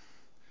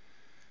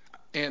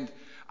 And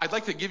I'd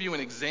like to give you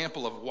an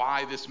example of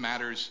why this can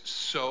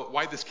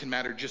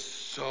matter just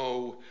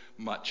so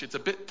much. It's a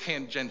bit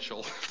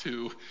tangential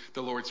to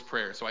the Lord's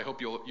Prayer, so I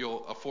hope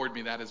you'll afford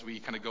me that as we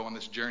kind of go on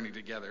this journey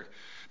together.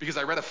 Because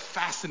I read a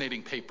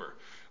fascinating paper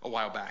a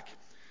while back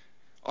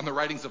on the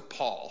writings of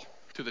Paul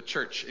to the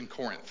church in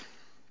Corinth.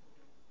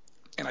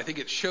 And I think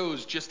it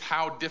shows just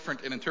how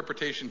different an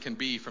interpretation can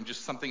be from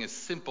just something as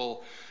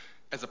simple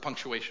as a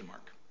punctuation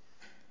mark.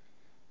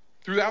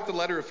 Throughout the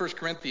letter of 1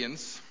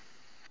 Corinthians,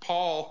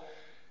 Paul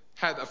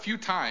had a few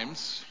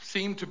times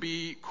seemed to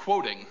be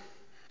quoting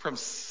from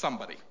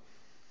somebody,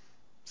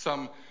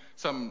 some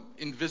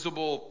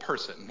invisible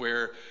person,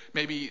 where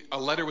maybe a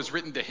letter was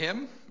written to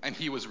him and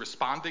he was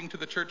responding to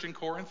the church in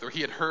Corinth, or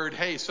he had heard,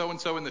 hey,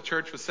 so-and-so in the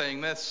church was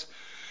saying this.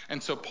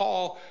 And so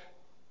Paul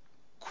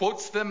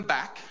quotes them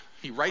back.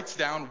 He writes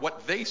down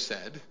what they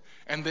said,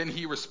 and then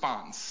he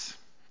responds,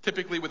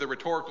 typically with a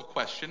rhetorical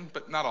question,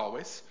 but not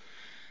always.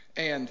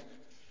 And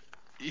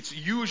it's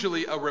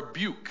usually a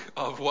rebuke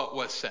of what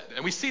was said.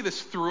 And we see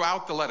this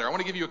throughout the letter. I want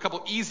to give you a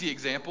couple easy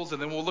examples,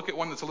 and then we'll look at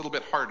one that's a little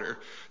bit harder.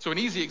 So an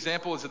easy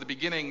example is at the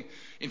beginning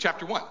in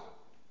chapter 1.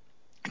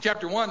 In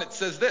chapter 1, it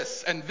says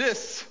this, and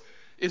this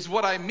is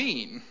what I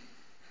mean,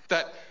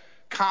 that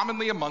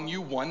commonly among you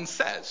one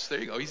says. There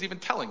you go. He's even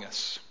telling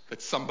us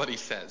that somebody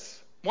says.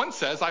 One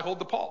says, I hold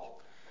to Paul.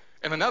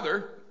 And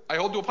another, I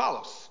hold to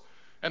Apollos.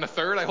 And a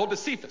third, I hold to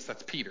Cephas.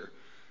 That's Peter.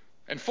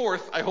 And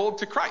fourth, I hold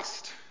to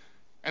Christ.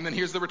 And then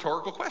here's the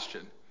rhetorical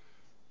question.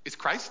 Is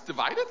Christ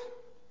divided?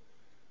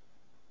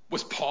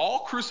 Was Paul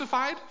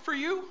crucified for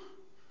you?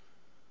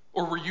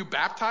 Or were you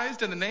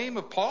baptized in the name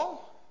of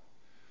Paul?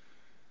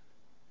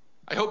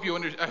 I hope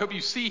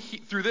you see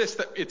through this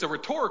that it's a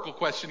rhetorical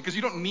question, because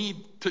you don't need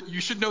to.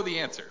 You should know the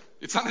answer.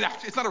 It's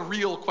not a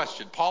real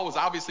question. Paul was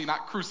obviously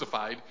not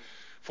crucified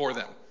for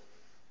them.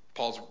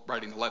 Paul's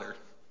writing the letter.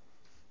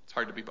 It's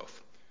hard to be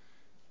both.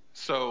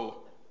 So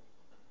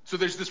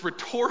there's this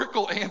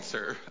rhetorical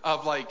answer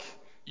of like,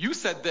 you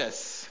said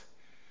this,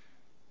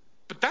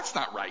 but that's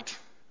not right.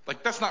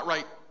 Like, that's not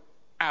right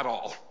at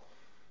all.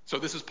 So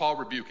this is Paul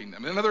rebuking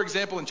them. And another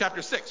example in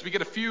chapter 6, we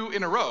get a few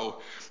in a row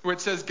where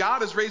it says,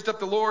 God has raised up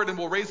the Lord and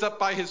will raise up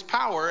by his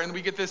power. And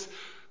we get this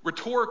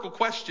rhetorical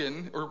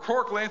question or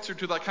rhetorical answer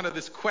to like kind of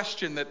this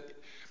question that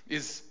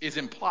is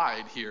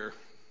implied here.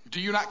 Do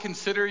you not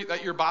consider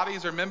that your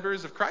bodies are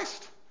members of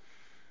Christ?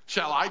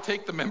 Shall I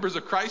take the members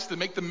of Christ and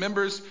make them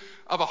members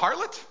of a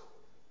harlot?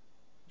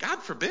 God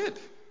forbid.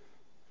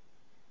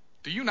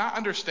 Do you not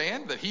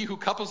understand that he who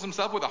couples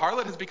himself with a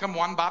harlot has become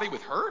one body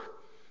with her?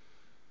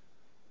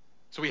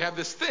 So we have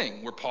this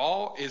thing where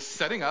Paul is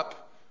setting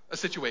up a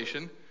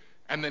situation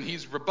and then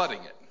he's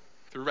rebutting it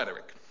through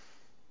rhetoric.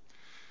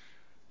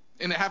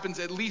 And it happens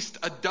at least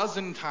a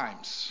dozen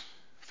times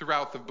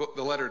throughout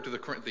the letter to the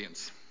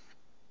Corinthians.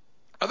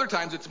 Other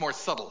times it's more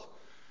subtle.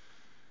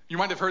 You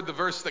might have heard the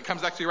verse that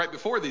comes actually right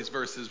before these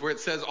verses where it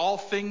says, all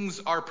things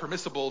are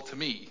permissible to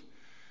me,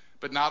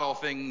 but not all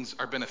things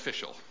are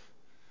beneficial.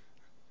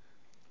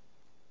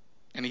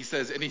 And he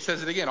says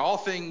it again, all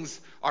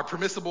things are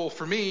permissible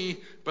for me,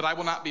 but I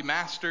will not be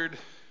mastered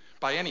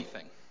by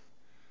anything.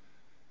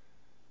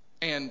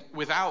 And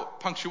without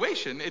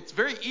punctuation, it's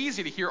very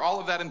easy to hear all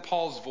of that in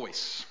Paul's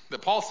voice.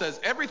 That Paul says,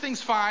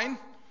 everything's fine,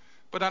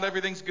 but not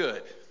everything's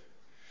good.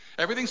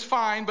 Everything's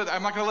fine, but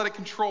I'm not going to let it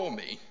control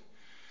me.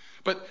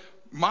 But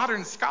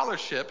modern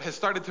scholarship has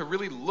started to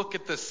really look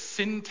at the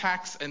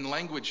syntax and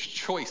language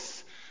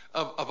choice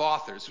of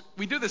authors.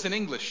 We do this in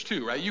English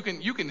too, right? You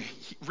can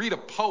read a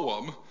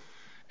poem,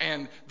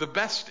 and the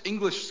best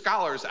English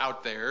scholars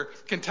out there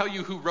can tell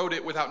you who wrote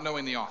it without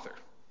knowing the author.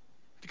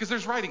 Because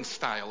there's writing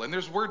style, and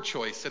there's word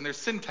choice, and there's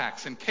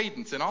syntax and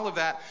cadence, and all of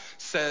that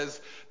says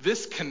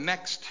this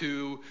connects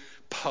to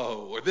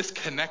Poe, or this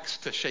connects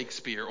to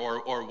Shakespeare,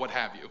 or what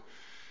have you.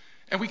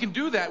 And we can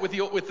do that with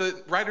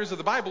the writers of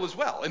the Bible as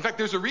well. In fact,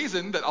 there's a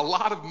reason that a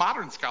lot of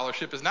modern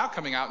scholarship is now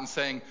coming out and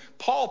saying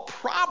Paul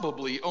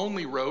probably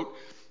only wrote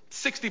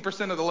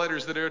 60% of the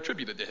letters that are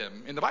attributed to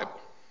him in the Bible.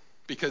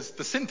 Because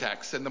the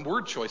syntax and the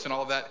word choice and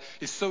all of that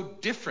is so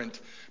different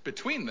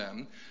between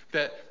them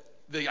that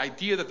the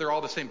idea that they're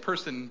all the same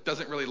person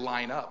doesn't really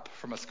line up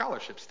from a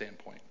scholarship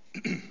standpoint.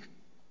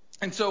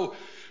 And so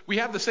we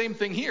have the same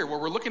thing here where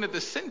we're looking at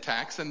this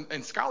syntax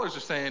and scholars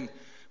are saying,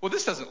 well,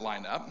 this doesn't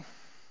line up.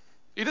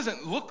 It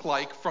doesn't look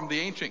like from the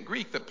ancient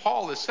Greek that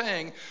Paul is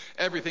saying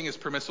everything is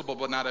permissible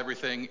but not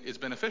everything is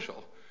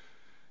beneficial.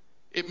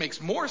 It makes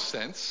more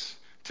sense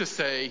to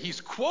say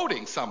he's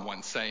quoting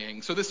someone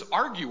saying, so this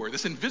arguer,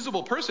 this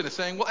invisible person is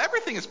saying, well,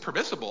 everything is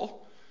permissible.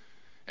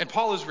 And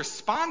Paul is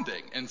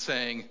responding and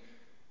saying,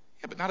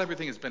 yeah, but not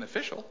everything is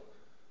beneficial.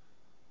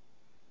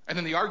 And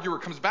then the arguer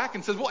comes back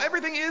and says, well,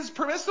 everything is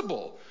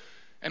permissible.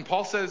 And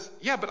Paul says,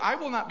 yeah, but I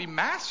will not be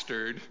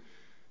mastered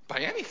by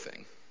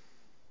anything.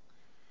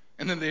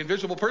 And then the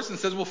invisible person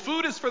says, well,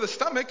 food is for the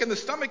stomach and the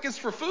stomach is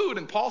for food.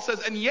 And Paul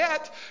says, and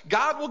yet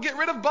God will get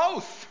rid of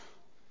both.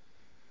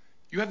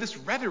 You have this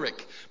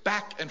rhetoric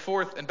back and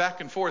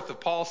forth of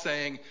Paul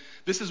saying,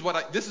 this is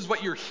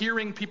what you're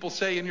hearing people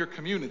say in your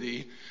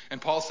community. And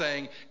Paul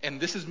saying, and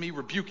this is me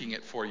rebuking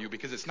it for you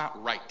because it's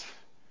not right.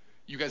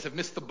 You guys have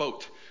missed the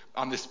boat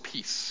on this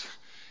piece.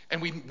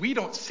 And we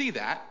don't see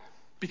that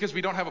because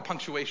we don't have a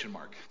punctuation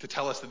mark to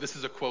tell us that this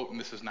is a quote and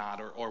this is not,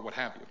 or what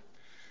have you.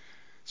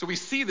 So we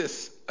see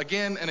this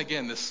again and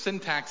again, this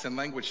syntax and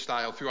language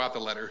style throughout the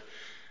letter.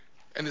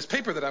 And this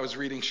paper that I was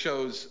reading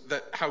shows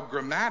that how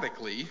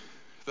grammatically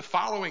the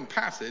following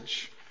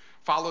passage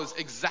follows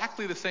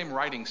exactly the same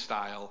writing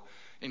style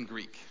in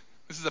Greek.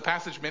 This is a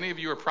passage many of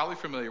you are probably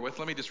familiar with.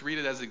 Let me just read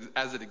it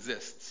as it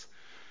exists.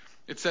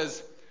 It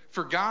says,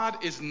 for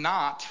God is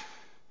not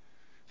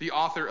the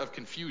author of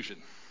confusion,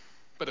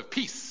 but of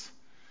peace.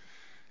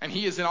 And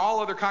he is in all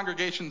other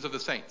congregations of the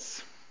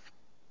saints.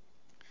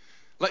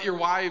 Let your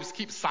wives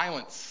keep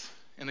silence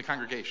in the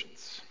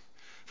congregations.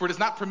 For it is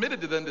not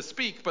permitted to them to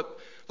speak, but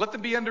let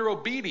them be under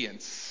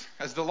obedience,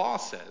 as the law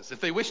says.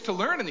 If they wish to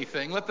learn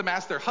anything, let them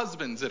ask their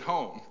husbands at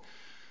home.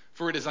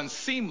 For it is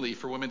unseemly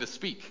for women to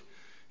speak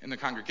in the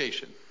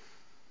congregation.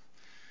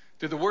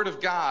 Did the word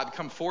of God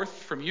come forth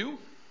from you?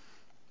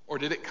 Or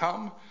did it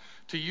come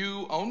to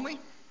you only?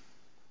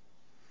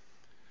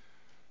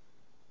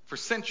 For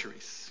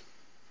centuries,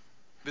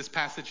 this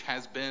passage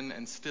has been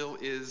and still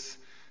is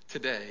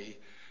today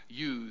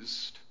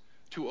used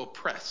to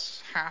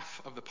oppress half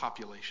of the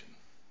population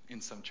in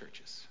some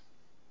churches.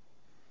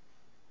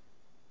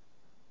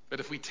 But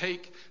if we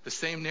take the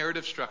same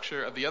narrative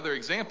structure of the other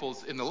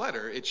examples in the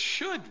letter, it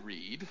should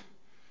read,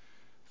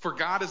 for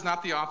God is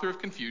not the author of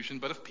confusion,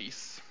 but of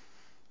peace,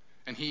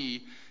 and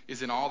he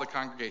is in all the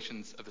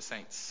congregations of the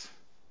saints.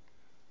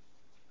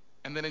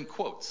 And then in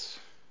quotes,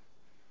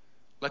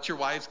 let your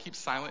wives keep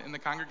silent in the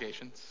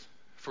congregations,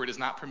 for it is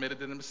not permitted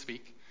to them to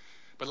speak,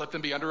 but let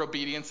them be under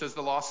obedience, as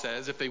the law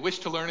says. If they wish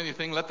to learn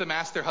anything, let them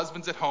ask their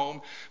husbands at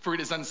home, for it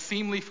is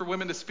unseemly for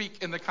women to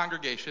speak in the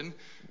congregation.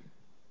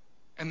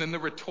 And then the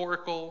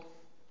rhetorical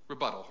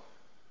rebuttal.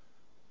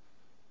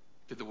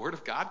 Did the word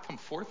of God come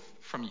forth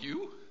from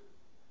you?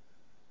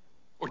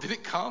 Or did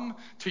it come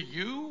to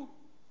you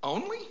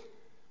only?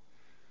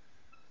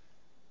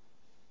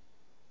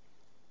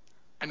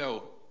 I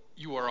know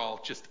you are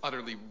all just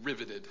utterly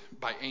riveted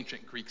by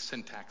ancient Greek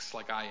syntax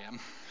like I am.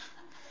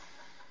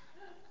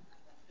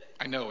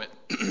 I know it.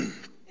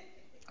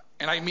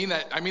 And I mean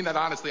that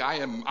honestly. I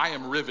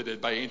am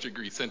riveted by ancient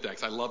Greek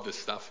syntax. I love this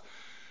stuff.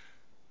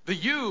 The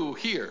you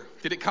here,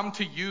 did it come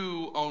to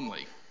you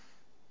only?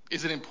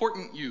 Is it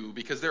important you?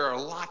 Because there are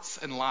lots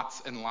and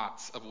lots and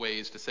lots of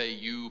ways to say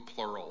you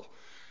plural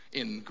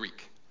in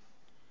Greek.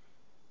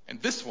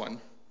 And this one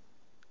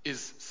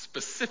is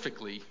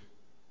specifically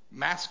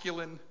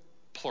masculine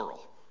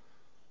plural.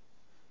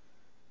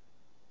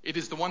 It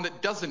is the one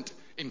that doesn't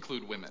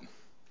include women.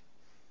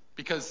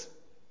 Because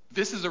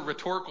this is a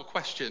rhetorical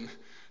question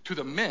to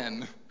the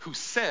men who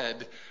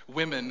said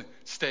women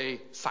stay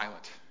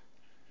silent.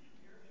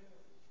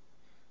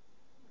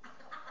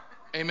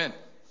 Amen.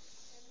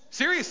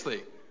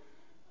 Seriously.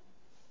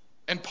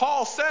 And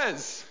Paul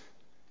says,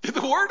 did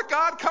the word of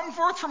God come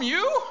forth from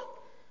you?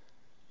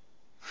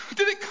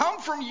 Did it come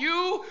from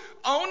you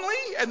only?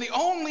 And the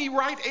only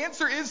right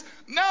answer is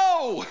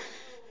no.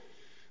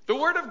 The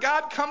word of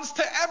God comes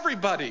to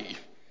everybody.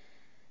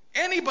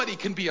 Anybody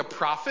can be a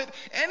prophet.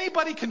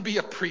 Anybody can be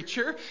a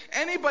preacher.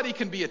 Anybody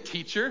can be a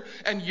teacher.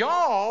 And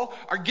y'all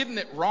are getting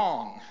it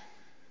wrong.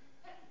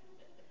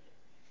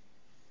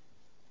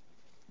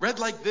 Read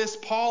like this,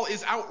 Paul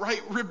is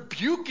outright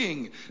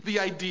rebuking the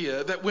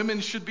idea that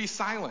women should be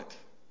silent.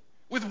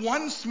 With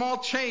one small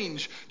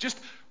change, just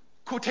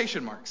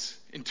quotation marks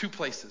in two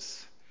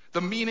places.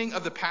 The meaning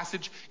of the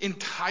passage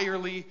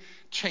entirely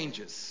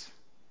changes.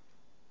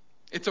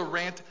 It's a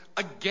rant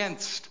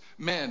against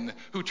men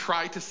who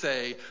try to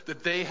say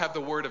that they have the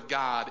word of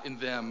God in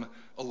them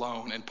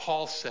alone. And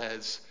Paul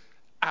says,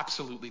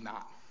 absolutely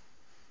not.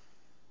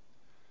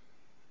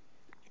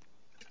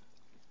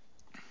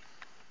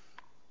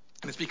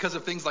 And it's because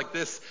of things like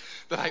this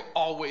that I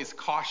always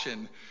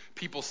caution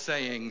people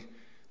saying,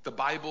 the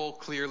Bible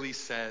clearly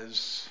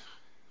says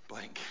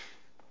blank.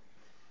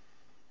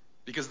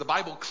 Because the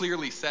Bible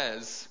clearly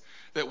says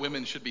that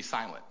women should be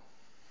silent.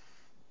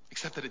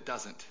 Except that it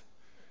doesn't.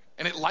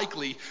 And it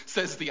likely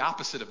says the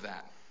opposite of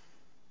that.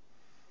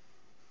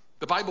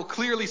 The Bible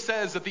clearly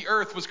says that the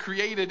earth was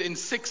created in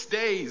 6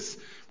 days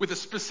with a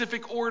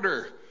specific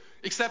order.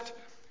 Except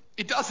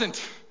it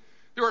doesn't.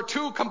 There are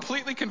two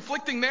completely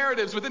conflicting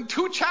narratives within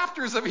 2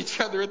 chapters of each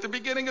other at the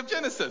beginning of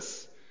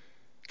Genesis.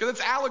 Because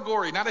it's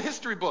allegory, not a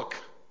history book.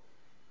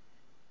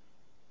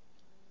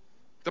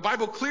 The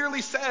Bible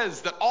clearly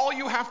says that all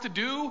you have to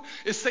do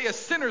is say a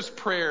sinner's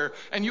prayer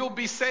and you'll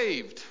be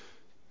saved.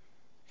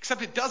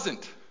 Except it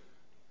doesn't.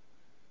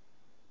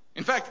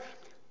 In fact,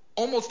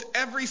 almost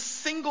every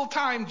single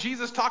time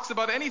Jesus talks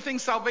about anything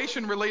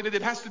salvation related,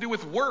 it has to do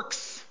with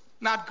works,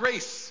 not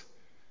grace.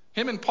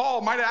 Him and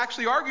Paul might have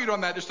actually argued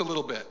on that just a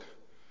little bit.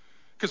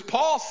 Because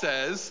Paul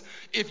says,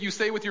 if you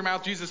say with your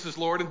mouth Jesus is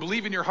Lord and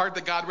believe in your heart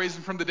that God raised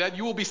him from the dead,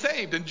 you will be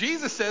saved. And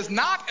Jesus says,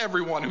 not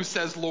everyone who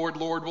says Lord,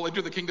 Lord will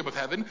enter the kingdom of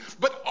heaven,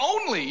 but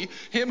only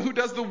him who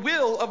does the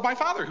will of my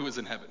Father who is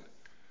in heaven.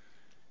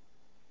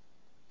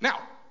 Now,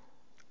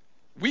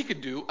 we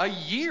could do a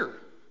year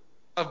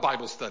of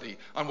Bible study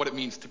on what it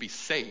means to be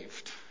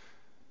saved.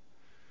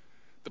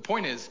 The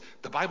point is,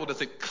 the Bible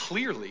doesn't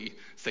clearly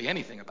say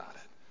anything about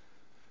it.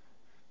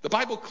 The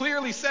Bible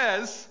clearly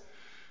says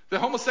that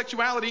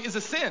homosexuality is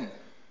a sin.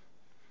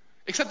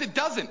 Except it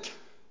doesn't.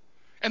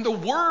 And the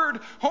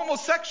word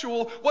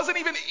homosexual wasn't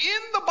even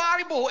in the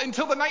Bible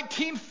until the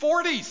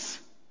 1940s.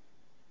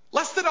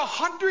 Less than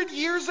 100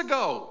 years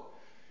ago.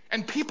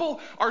 And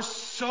people are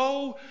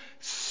so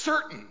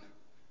certain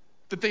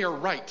that they are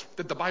right,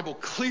 that the Bible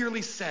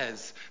clearly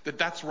says that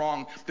that's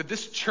wrong, that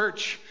this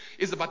church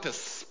is about to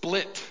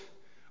split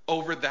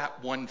over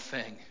that one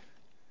thing.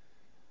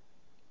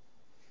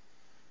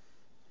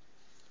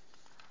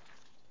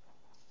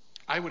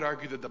 I would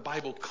argue that the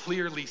Bible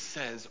clearly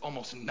says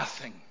almost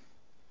nothing.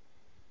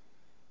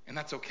 And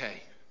that's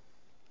okay.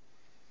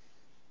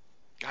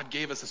 God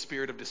gave us a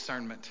spirit of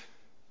discernment.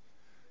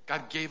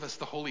 God gave us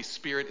the Holy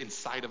Spirit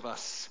inside of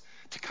us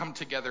to come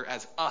together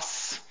as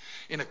us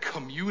in a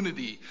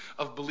community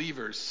of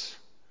believers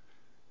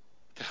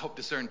to help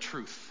discern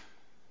truth.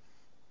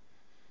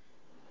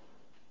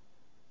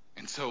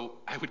 And so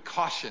I would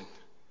caution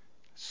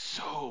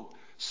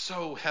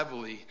so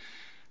heavily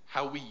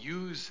how we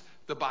use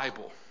the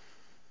Bible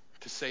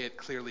to say it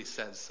clearly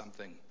says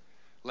something,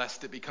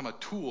 lest it become a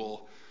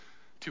tool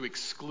to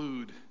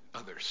exclude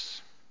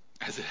others,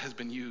 as it has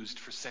been used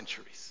for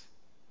centuries.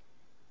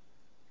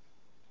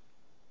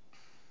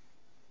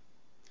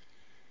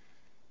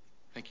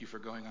 Thank you for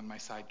going on my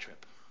side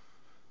trip.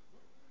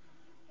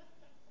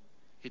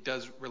 It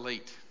does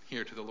relate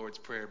here to the Lord's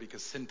Prayer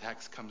because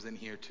syntax comes in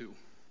here too.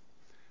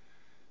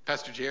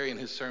 Pastor Jerry in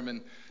his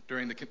sermon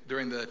during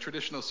the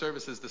traditional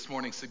services this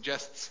morning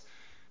suggests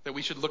that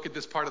we should look at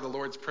this part of the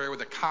Lord's Prayer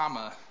with a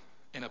comma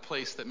in a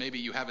place that maybe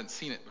you haven't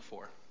seen it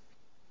before.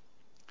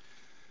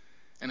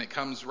 And it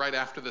comes right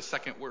after the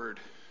second word.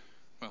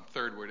 Well,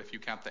 third word if you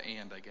count the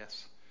and, I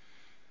guess.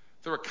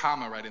 Throw a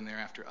comma right in there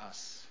after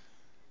us.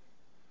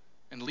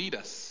 And lead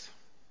us.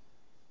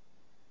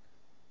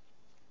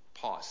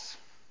 Pause.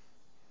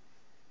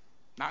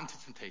 Not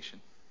into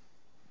temptation,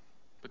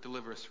 but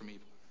deliver us from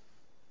evil.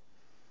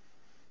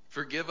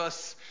 Forgive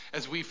us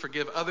as we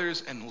forgive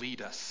others, and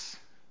lead us.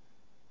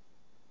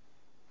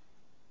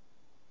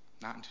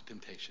 Not into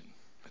temptation,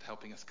 but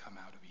helping us come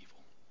out of evil.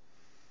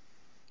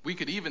 We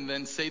could even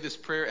then say this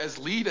prayer as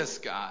lead us,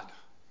 God.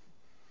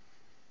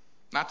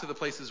 Not to the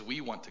places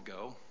we want to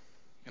go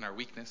in our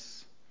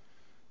weakness,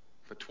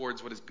 but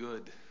towards what is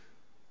good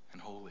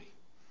and holy.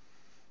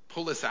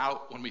 Pull us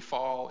out when we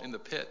fall in the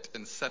pit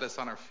and set us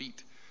on our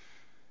feet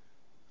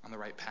on the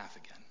right path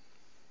again.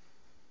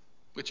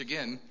 Which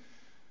again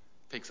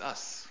takes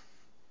us.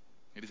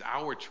 It is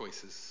our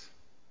choices.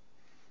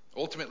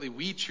 Ultimately,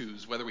 we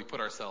choose whether we put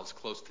ourselves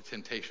close to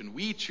temptation.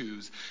 We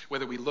choose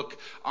whether we look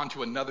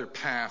onto another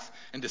path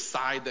and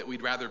decide that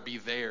we'd rather be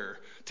there,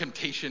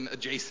 temptation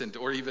adjacent,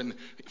 or even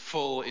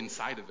full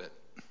inside of it.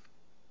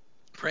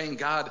 Praying,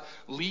 God,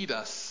 lead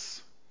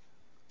us,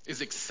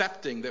 is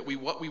accepting that we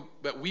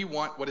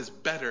want what is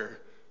better,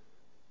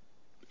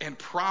 and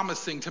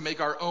promising to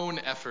make our own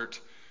effort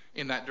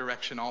in that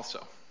direction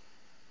also.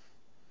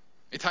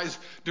 It ties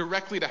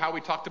directly to how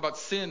we talked about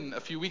sin a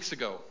few weeks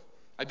ago.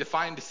 I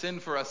defined sin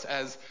for us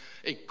as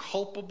a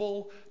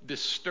culpable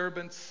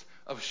disturbance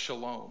of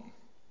shalom.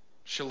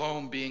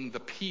 Shalom being the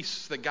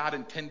peace that God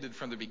intended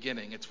from the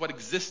beginning. It's what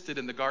existed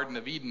in the Garden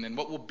of Eden and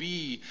what will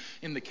be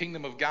in the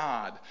kingdom of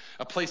God.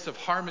 A place of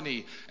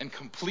harmony and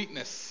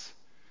completeness,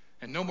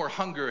 and no more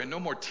hunger and no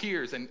more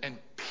tears, and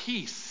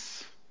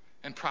peace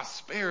and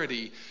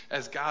prosperity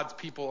as God's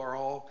people are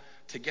all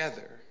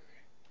together.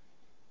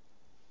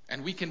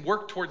 And we can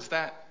work towards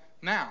that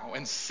now.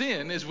 And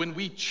sin is when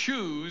we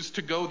choose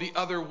to go the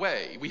other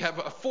way. We have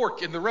a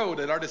fork in the road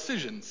at our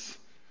decisions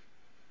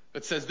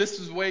that says this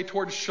is the way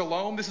towards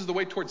shalom, this is the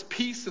way towards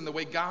peace, and the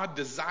way God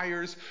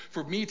desires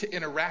for me to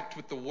interact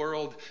with the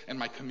world and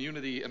my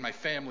community and my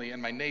family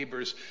and my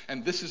neighbors.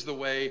 And this is the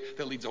way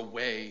that leads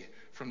away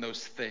from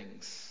those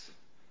things.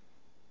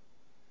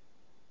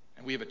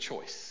 And we have a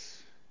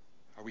choice.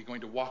 Are we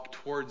going to walk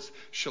towards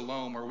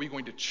shalom, or are we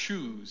going to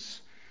choose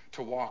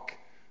to walk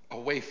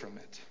away from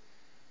it?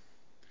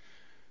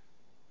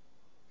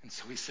 And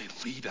so we say,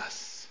 lead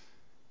us.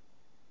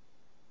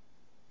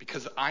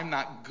 Because I'm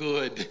not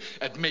good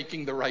at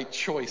making the right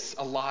choice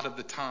a lot of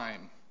the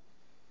time.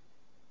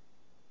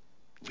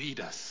 Lead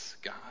us,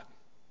 God.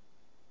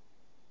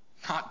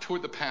 Not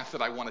toward the path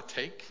that I want to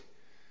take.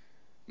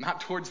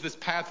 Not towards this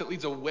path that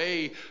leads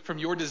away from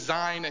your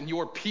design and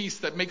your peace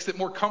that makes it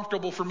more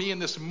comfortable for me in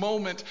this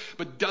moment,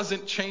 but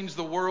doesn't change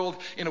the world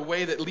in a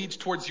way that leads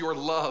towards your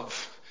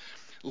love.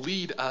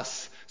 Lead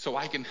us so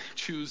I can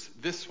choose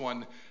this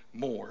one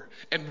more.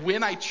 And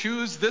when I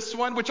choose this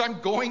one, which I'm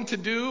going to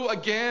do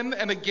again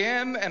and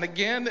again and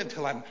again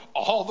until I'm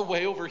all the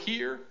way over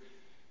here,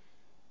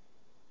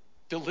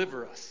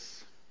 deliver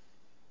us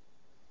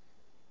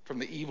from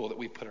the evil that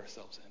we put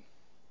ourselves in.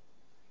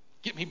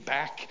 Get me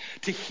back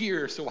to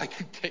here so I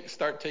can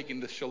start taking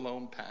the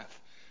shalom path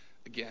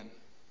again.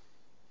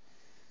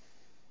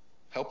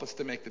 Help us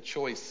to make the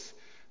choice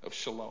of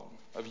shalom,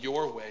 of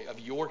your way,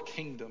 of your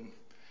kingdom.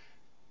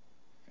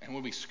 And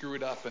when we screw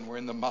it up and we're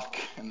in the muck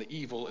and the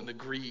evil and the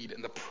greed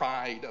and the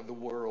pride of the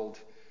world,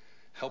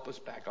 help us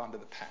back onto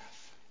the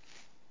path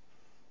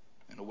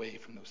and away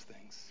from those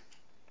things.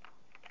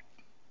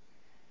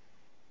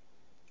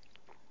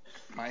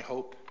 My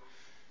hope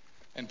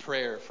and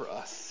prayer for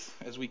us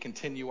as we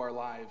continue our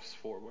lives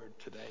forward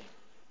today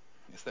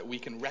is that we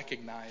can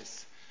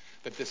recognize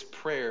that this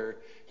prayer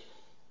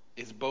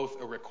is both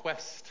a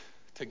request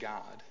to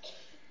God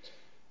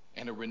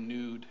and a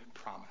renewed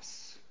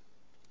promise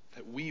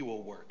that we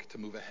will work to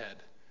move ahead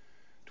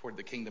toward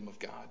the kingdom of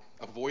God,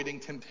 avoiding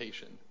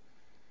temptation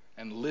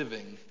and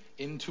living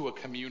into a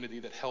community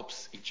that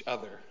helps each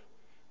other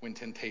when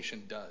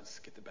temptation does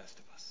get the best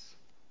of us.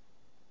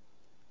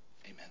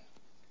 Amen.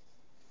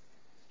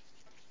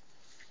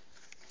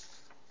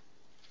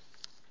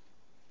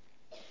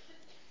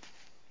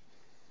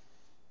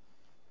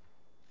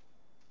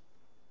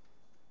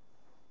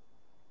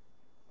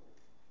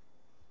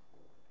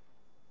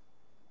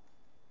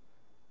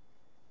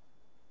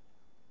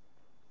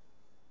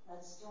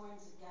 Let's join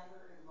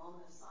together in a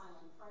moment of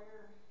silent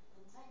prayer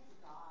and take to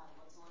God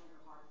what's on your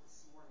heart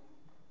this morning.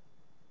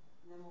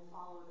 And then we'll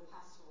follow the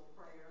pastoral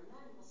prayer, and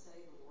then we'll say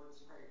the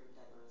Lord's Prayer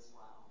together as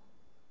well.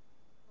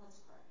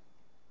 Let's pray.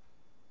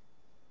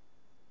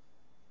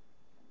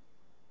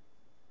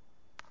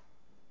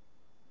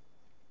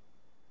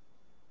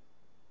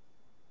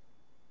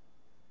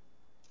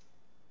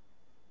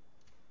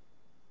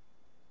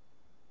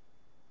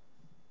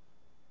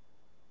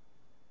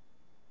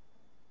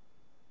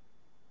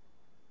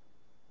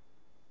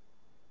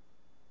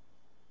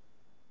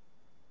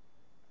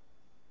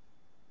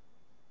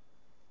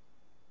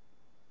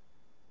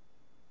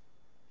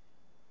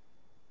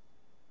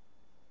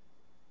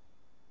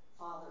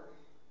 Father,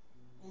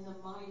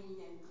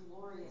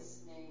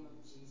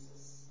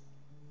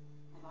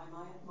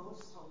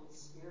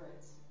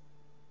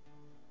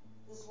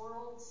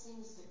 world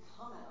seems to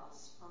come at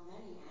us from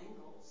many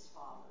angles,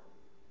 Father.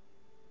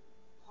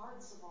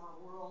 Parts of our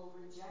world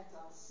reject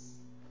us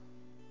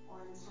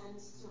or intend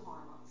to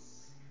harm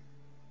us.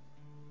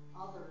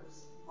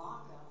 Others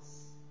mock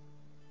us,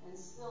 and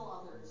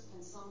still others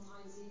can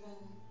sometimes even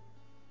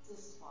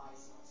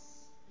despise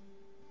us.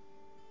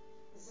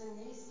 It's in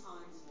these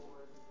times,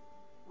 Lord,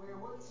 where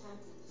we're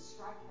tempted to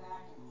strike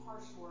back in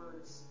harsh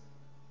words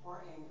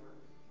or anger.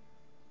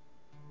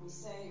 We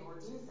say or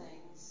do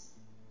things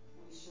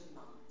we should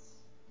not.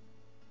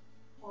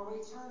 Or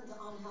we turn to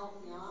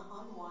unhealthy,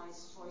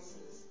 unwise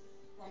choices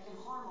that can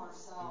harm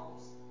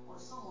ourselves or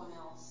someone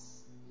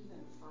else even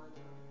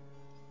further.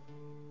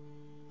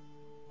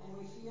 And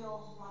we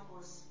feel like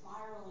we're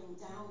spiraling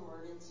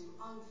downward into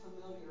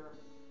unfamiliar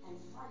and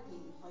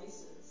frightening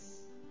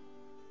places.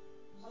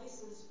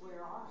 Places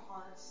where our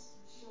hearts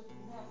should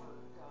never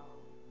go.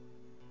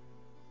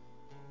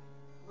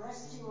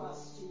 Rescue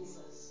us,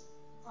 Jesus,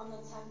 from the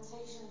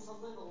temptation to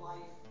live a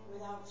life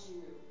without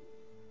you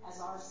as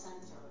our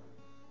center,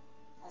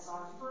 as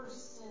our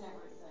first in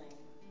everything.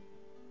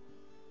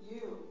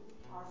 You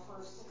are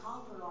first to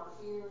conquer our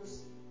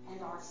fears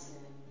and our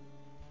sin.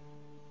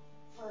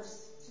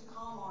 First to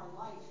calm our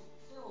life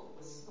filled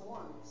with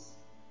storms.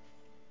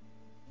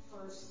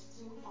 First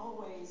to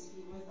always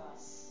be with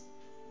us,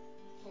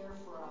 care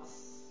for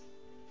us,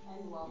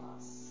 and love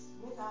us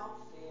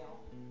without fail,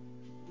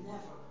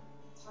 never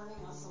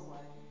turning us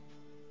away.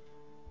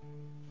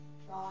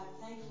 God,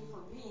 thank you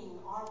for being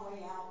our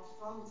way out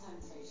from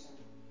temptation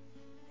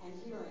and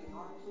hearing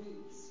our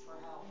pleas for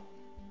help.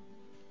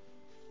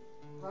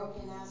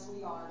 Broken as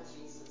we are,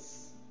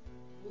 Jesus,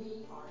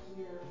 we are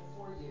here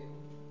for you,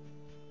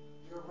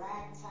 your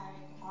ragtag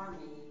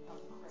army of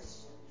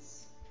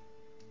Christians.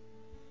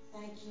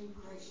 Thank you,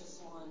 gracious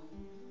one,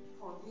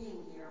 for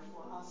being here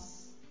for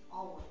us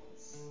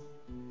always.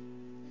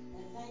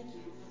 And thank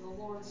you for the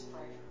Lord's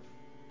Prayer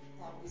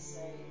that we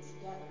say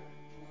together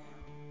now.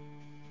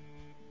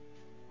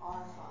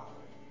 Our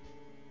Father,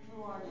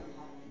 who art in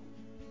heaven,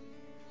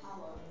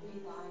 hallowed be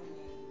thy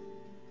name.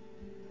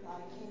 Thy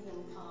kingdom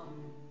come,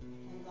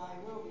 and thy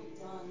will be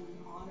done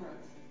on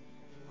earth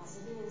as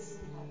it is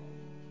in heaven.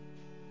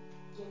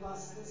 Give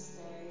us this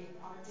day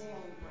our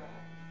daily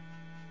bread,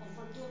 and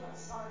forgive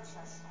us our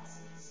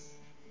trespasses,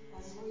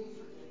 as we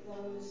forgive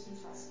those who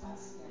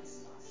trespass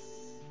against us.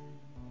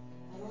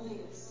 And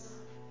lead us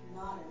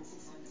not into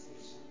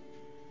temptation,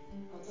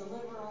 but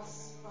deliver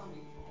us from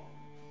evil.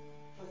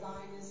 For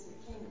thine is the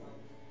kingdom,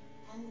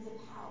 and the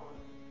power,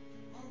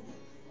 and the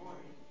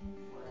glory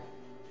forever.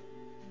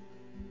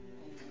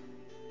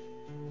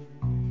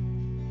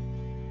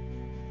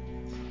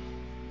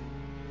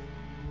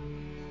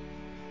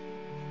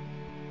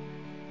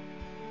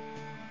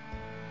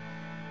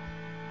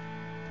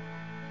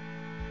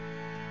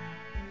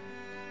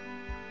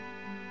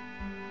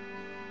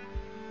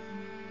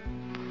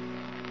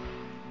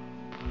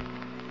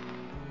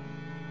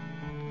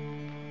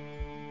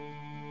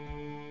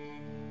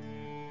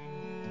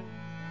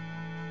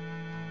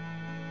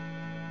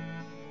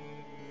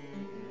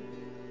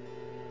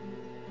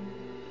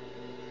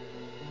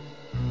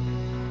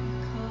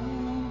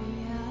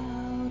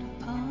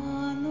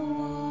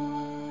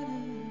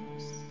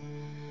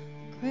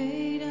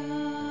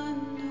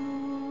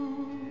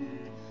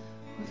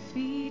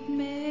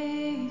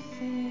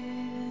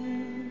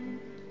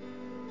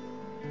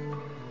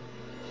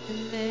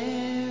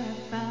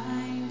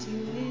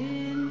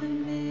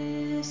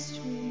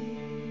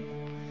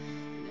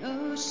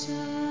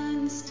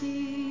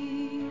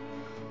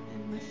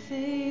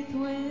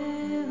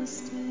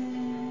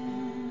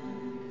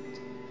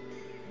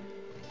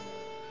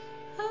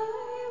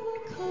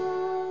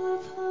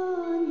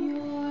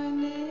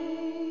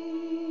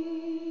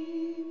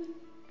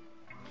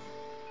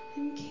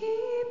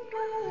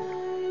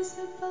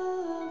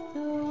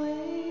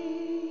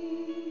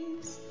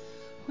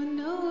 When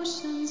no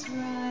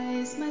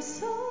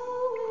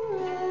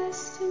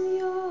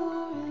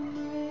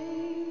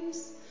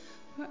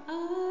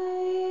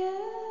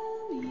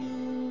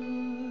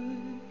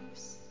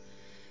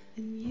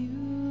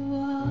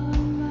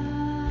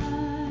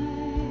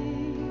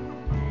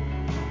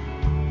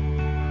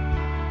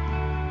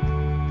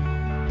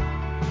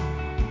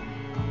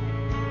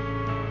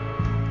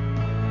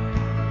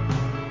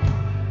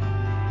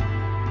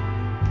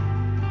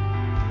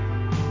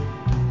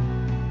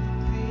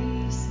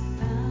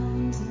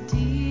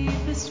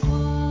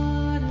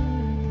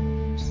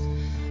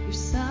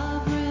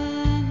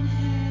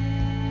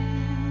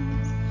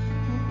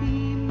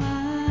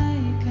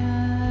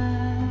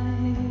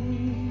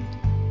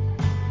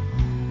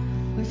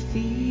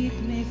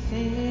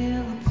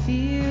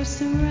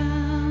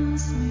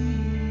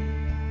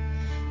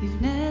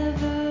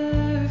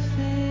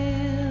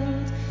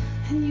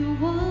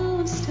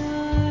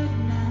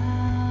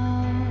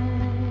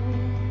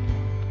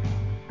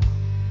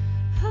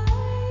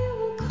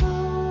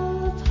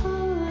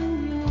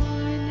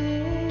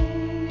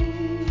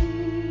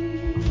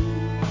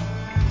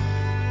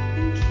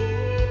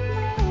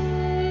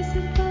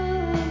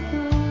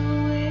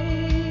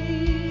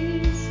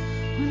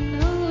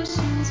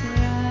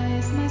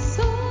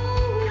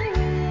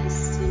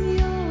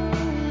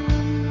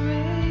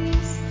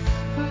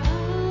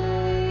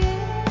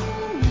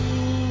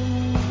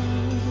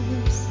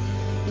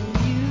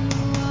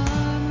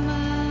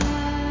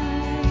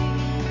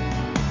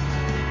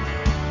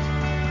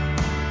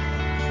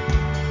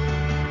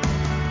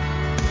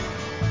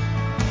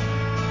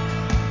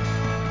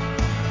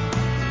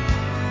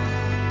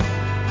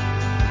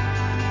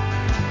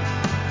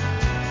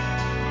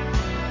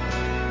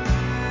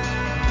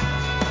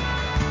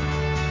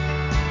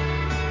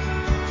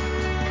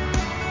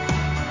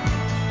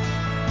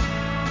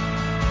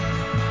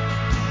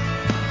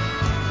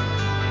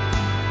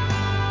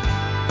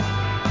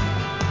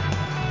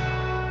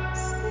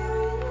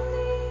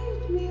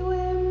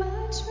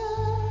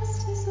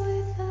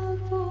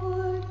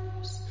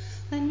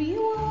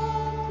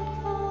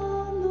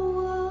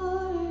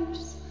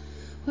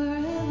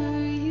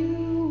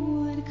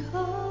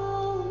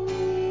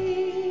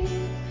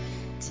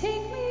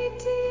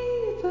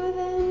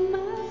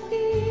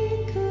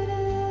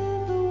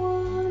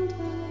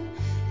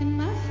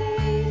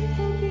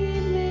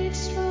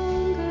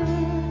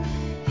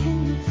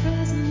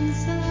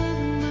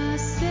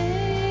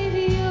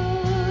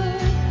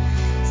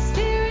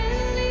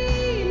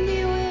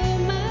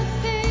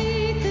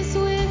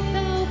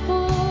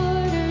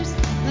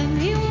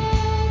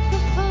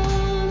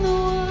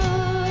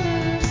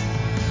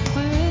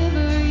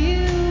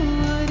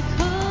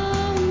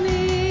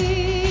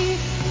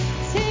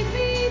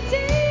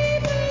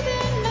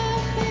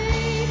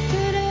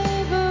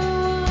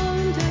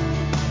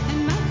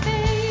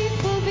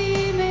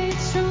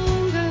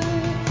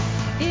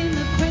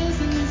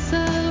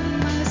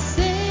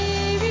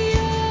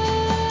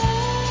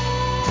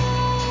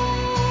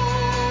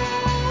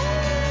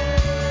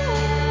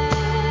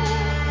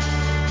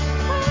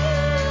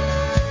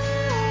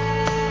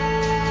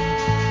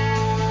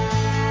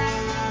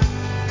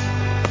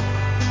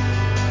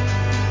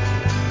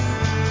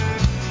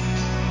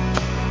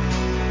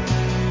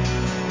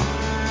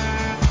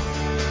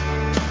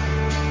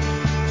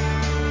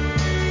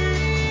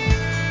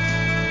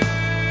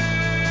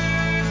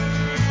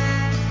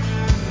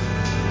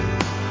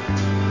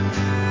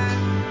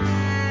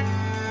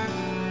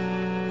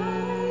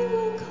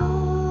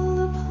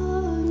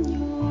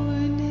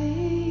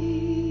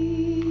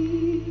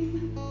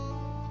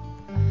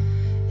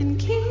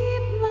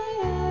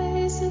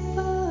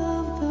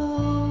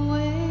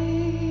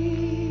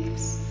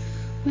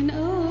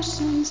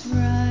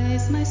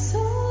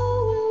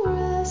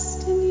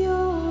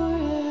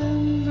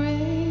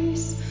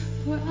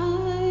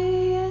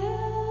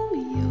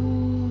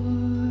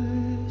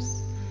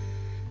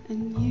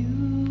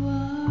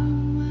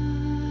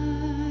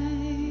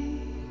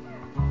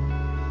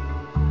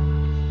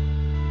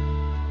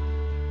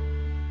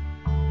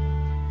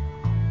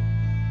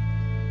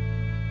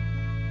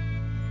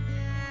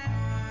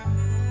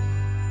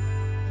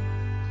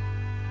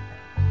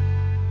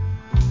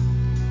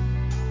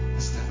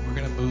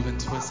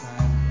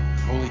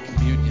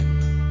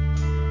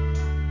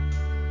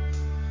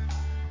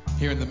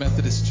Here in the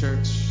Methodist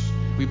Church,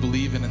 we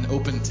believe in an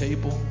open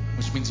table,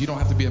 which means you don't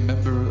have to be a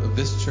member of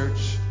this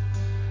church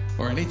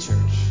or any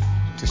church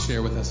to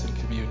share with us in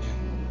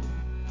communion.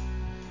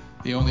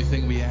 The only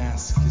thing we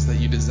ask is that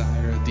you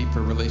desire a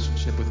deeper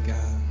relationship with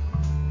God.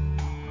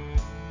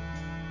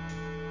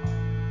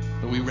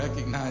 But we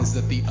recognize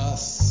that the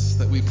us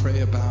that we pray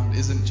about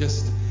isn't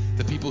just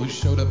the people who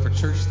showed up for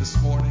church this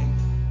morning.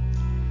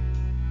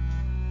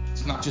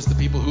 It's not just the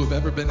people who have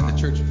ever been in the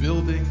church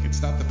building.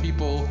 It's not the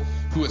people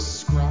who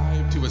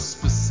ascribe to a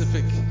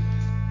specific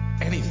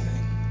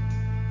anything.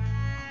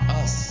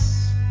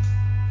 Us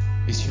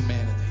is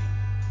humanity,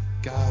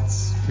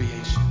 God's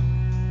creation,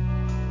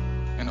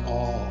 and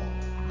all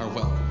are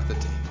welcome at the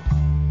table.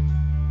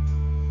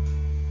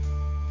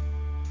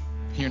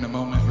 Here in a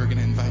moment, we're going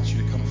to invite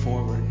you to come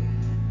forward.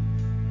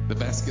 The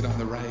basket on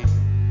the right.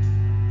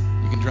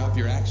 You can drop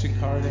your action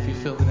card if you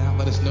filled it out.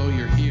 Let us know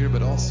you're here,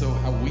 but also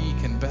how we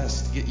can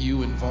best get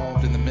you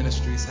involved in the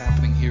ministries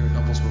happening here at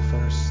Noblesville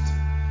First.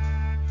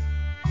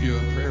 If you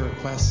have a prayer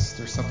request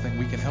or something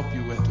we can help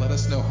you with, let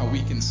us know how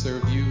we can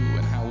serve you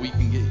and how we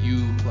can get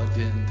you plugged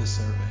in to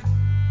serving.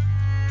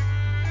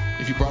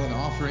 If you brought an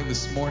offering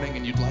this morning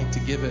and you'd like to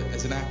give it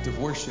as an act of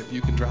worship, you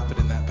can drop it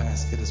in that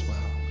basket as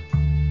well.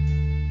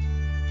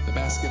 The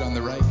basket on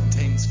the right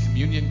contains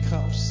communion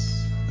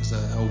cups. There's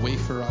a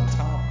wafer on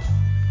top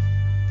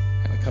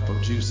and a cup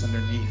of juice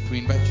underneath. We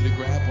invite you to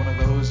grab one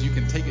of those. You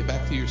can take it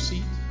back to your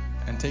seat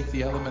and take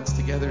the elements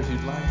together if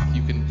you'd like.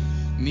 You can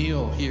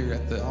kneel here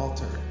at the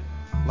altar,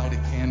 light a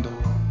candle,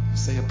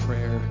 say a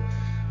prayer,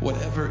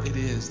 whatever it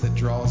is that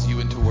draws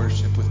you into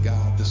worship with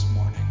God this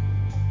morning.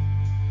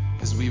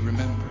 As we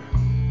remember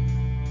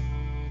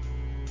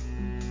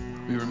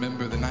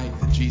the night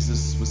that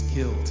Jesus was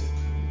killed.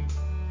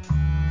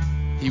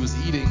 He was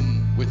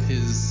eating with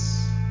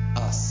his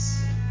us,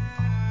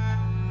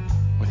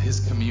 with his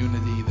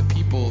community, the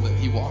people that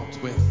he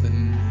walked with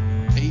and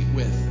ate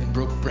with and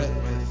broke bread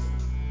with.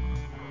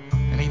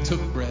 And he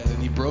took bread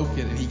and he broke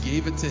it and he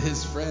gave it to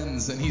his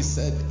friends and he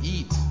said,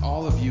 "Eat,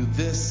 all of you,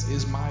 this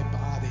is my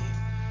body,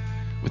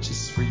 which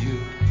is for you."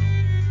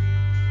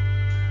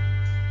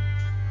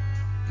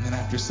 And then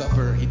after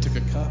supper, he took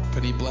a cup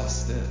and he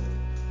blessed it.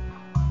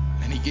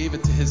 And he gave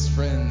it to his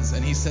friends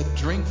and he said,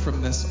 "Drink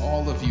from this,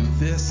 all of you.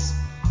 This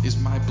is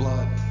my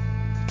blood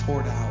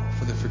poured out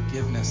for the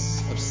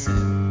forgiveness of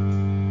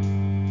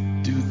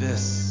sin. Do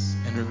this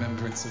in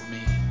remembrance of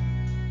me."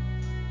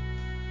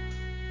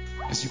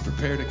 As you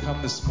prepare to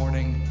come this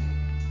morning,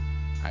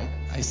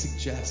 I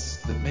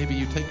suggest that maybe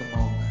you take a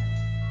moment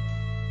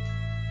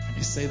and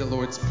you say the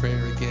Lord's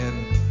Prayer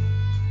again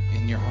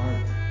in your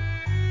heart.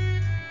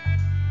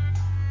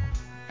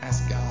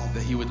 Ask God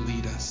that he would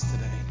lead us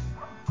today.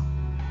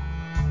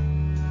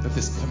 That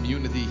this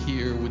community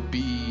here would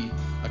be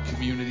a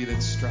community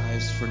that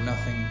strives for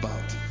nothing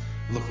but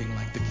looking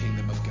like the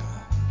kingdom of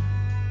God.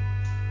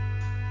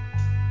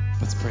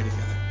 Let's pray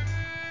together.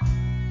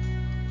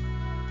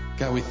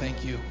 God, we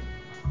thank you.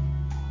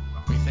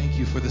 We thank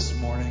you for this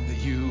morning that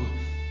you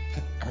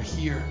are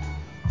here.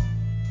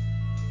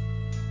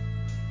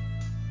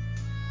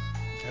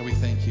 God, we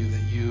thank you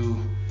that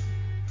you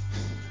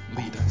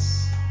lead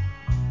us.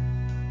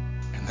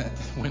 And that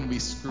when we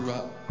screw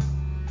up,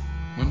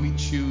 when we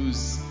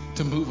choose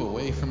to move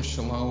away from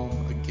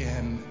shalom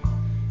again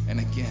and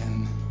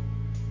again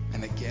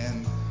and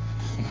again,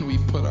 when we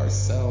put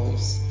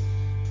ourselves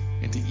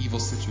into evil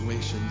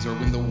situations, or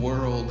when the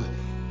world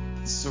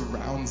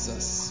surrounds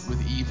us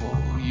with evil,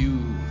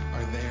 you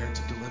are there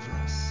to deliver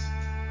us.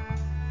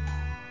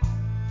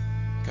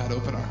 God,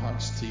 open our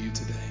hearts to you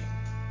today.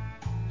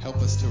 Help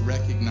us to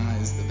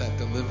recognize that that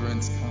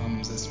deliverance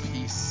comes as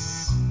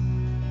peace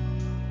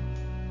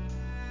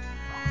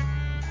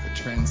that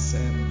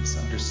transcends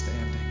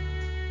understanding.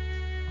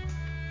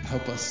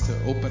 Help us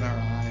to open our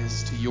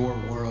eyes to your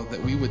world,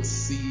 that we would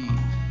see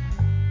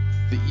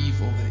the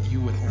evil that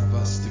you would have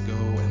us to go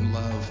and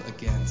love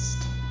against.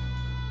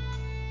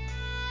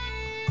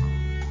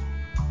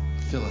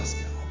 Fill us,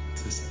 God,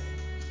 today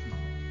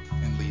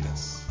and lead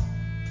us.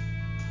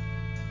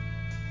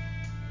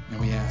 And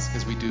we ask,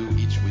 as we do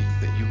each week,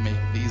 that you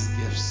make these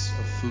gifts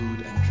of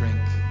food and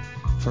drink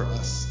for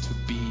us to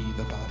be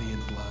the body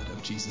and blood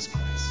of Jesus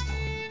Christ.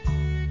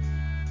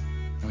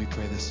 And we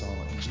pray this all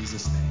in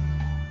Jesus' name.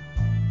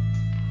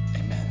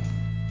 Amen.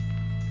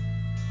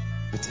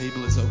 The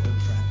table is open,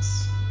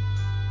 friends.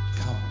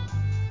 Come.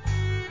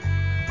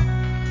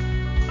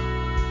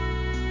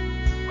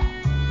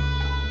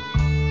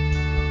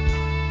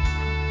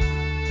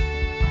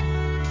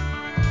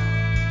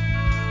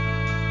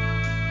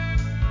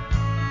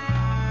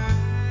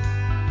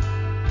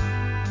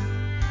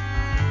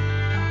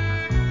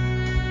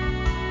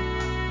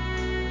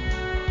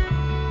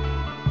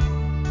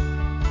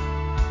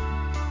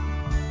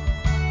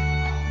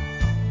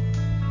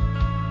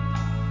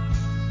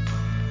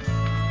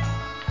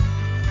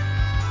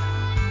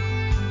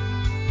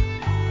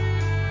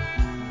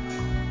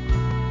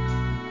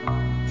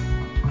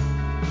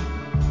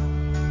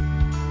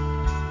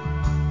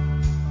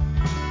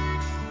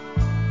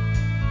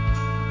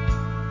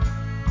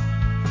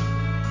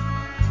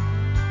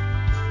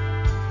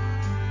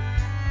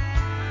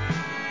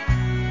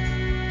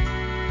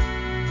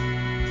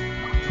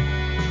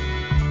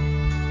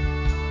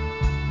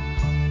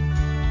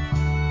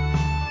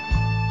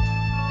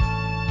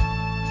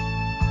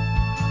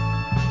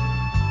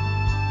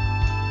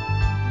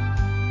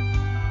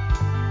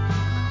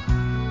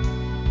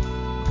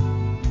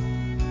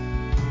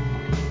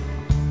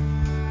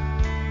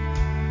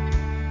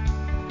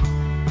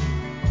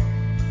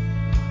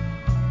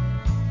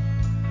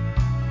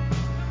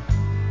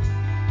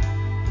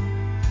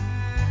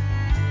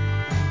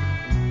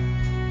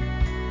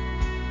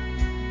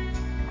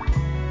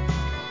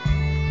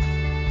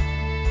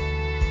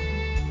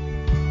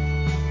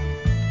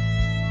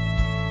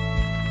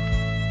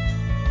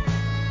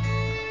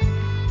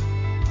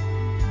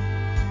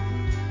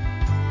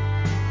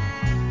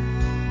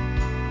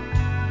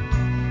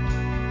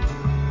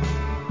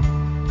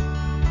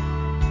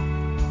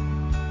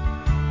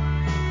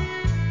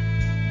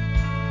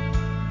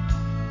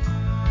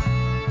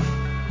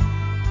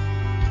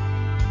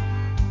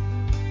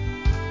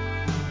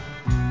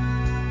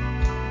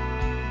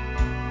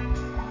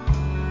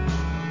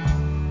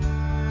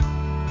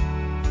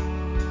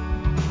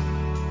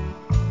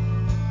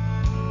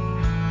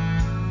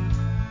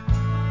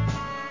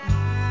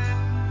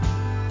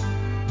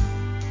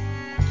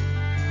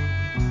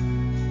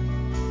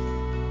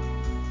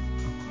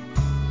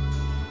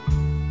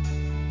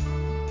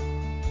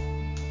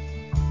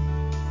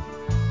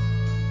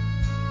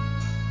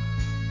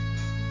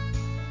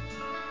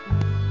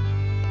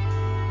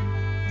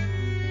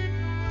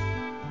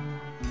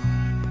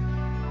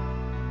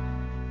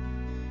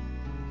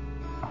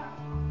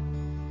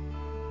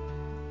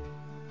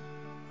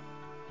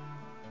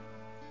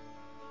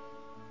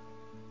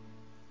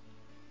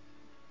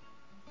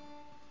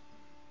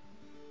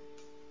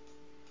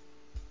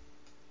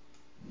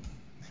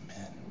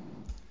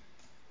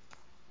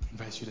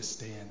 you to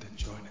stand and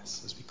join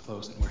us as we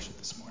close in worship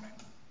this morning.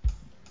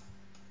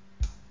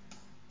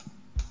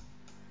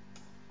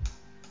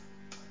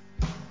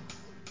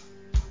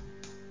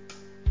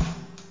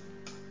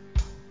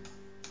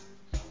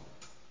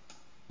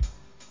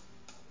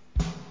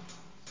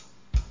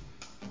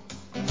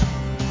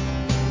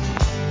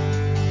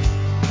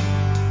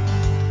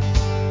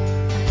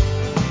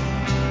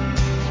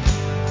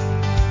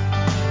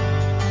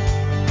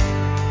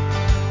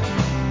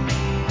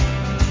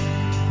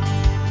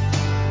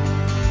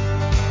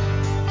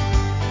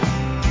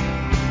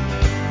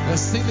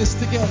 Let's sing this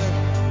together.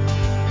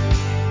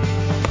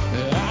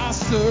 I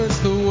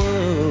searched the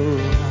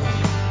world,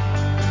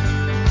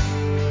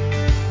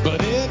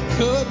 but it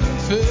couldn't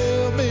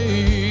fill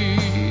me.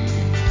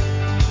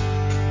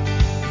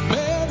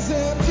 Man's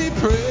empty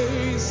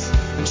praise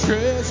and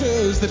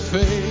treasures that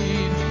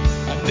fade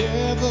are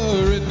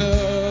never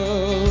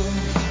enough.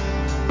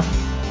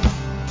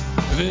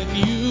 Then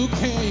you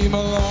came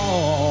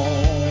along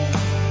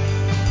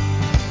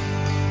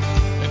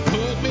and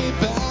put me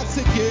back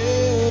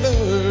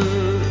together.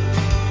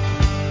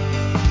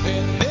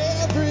 And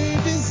every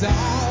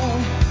desire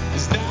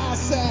is now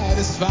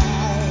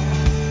satisfied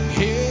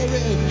here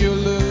in your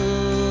love.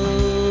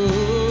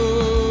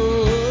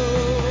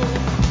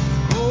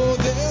 Oh,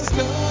 there's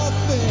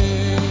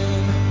nothing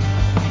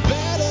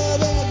better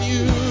than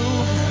you.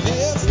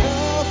 There's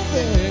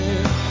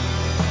nothing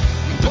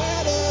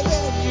better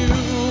than you.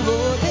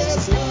 Oh,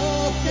 there's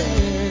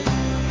nothing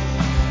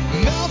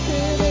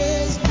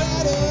is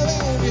better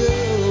than you.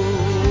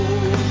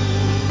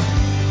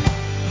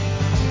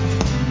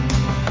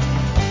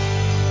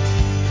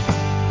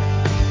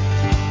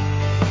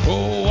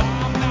 Oh,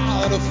 I'm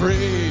not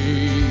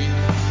afraid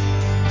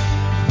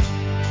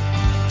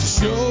to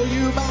show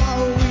you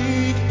my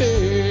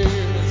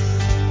weakness,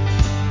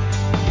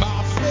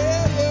 my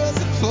failures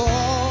and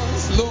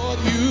flaws. Lord,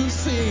 you've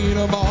seen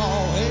them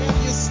all,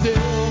 and you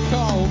still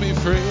call me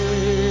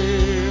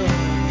friend.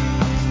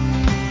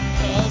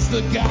 'Cause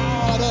the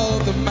God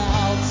of the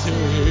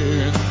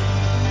mountain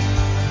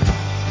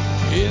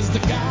is the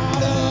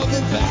God of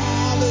the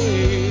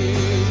valley.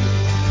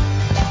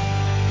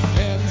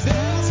 And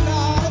there's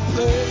not a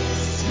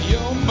place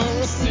your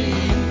mercy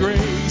and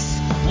grace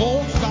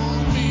won't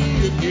find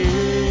me again.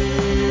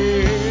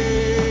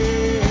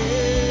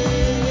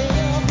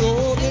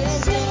 Oh,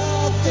 there's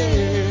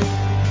nothing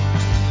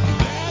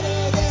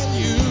better than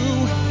you.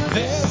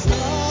 There's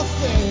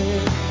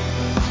nothing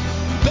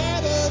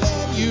better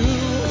than you.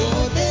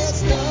 Oh,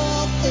 there's nothing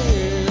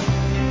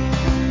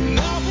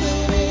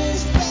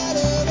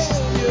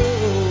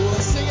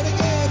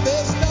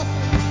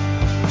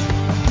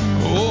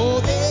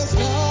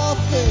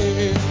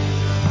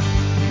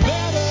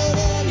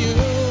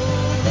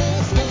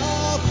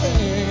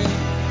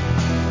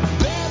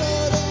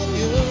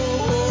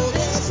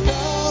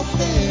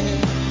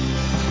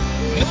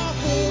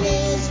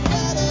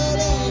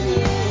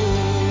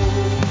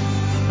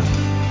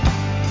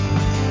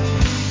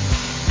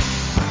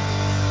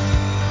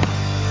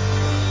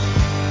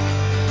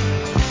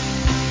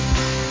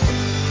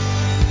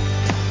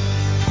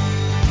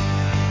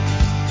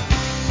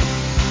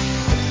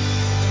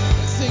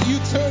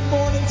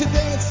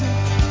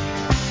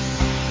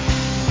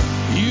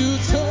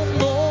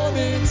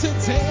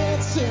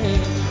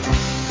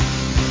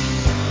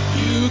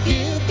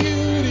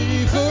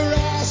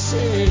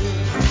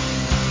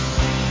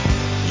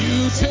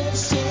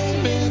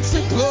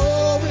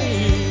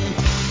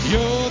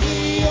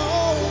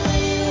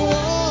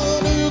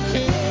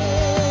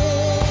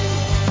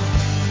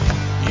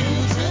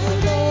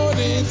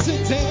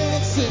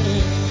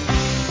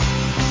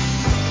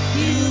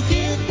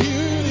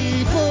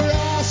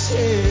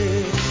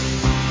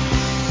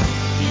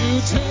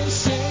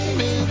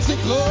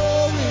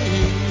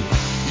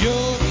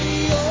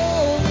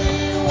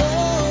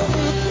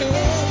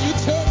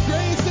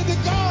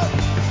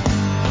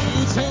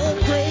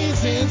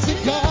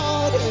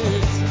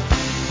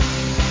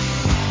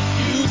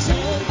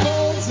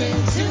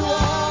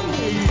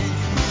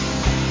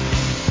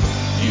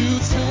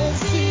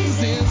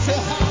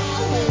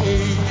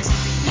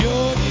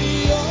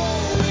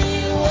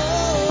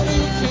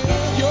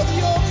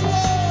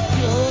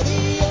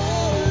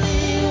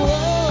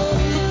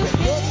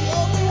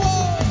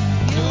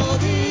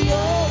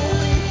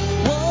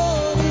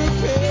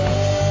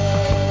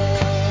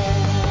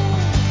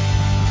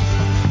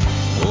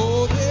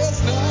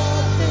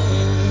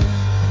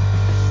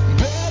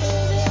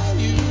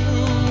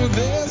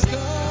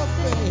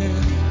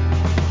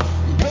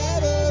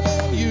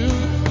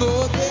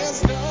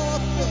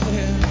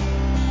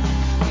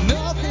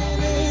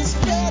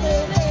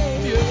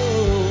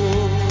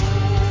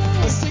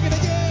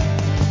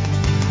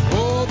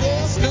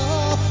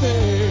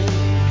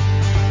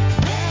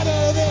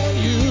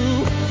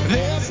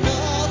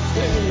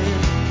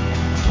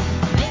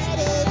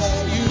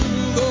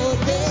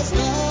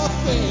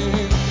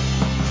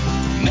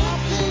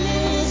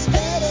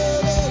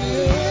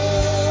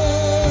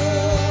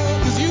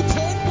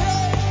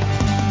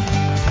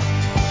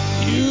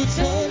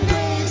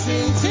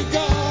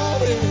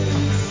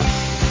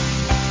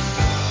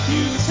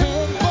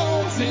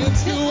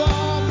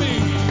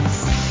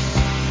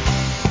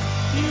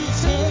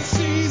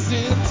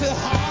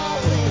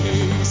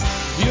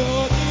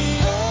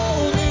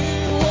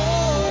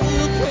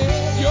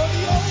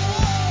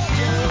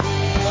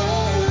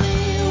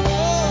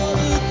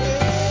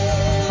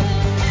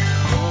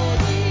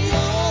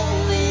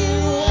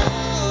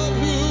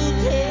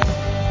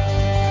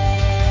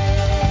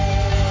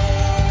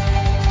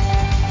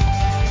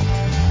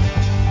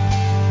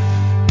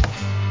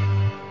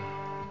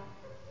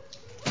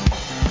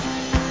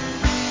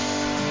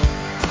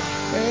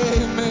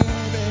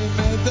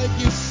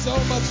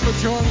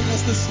joining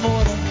us this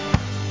morning.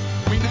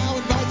 We now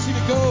invite you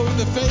to go in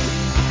the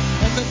faith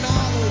and the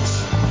knowledge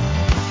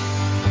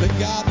that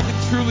God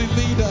can truly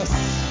lead us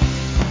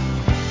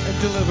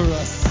and deliver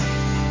us.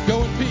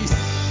 Go in peace.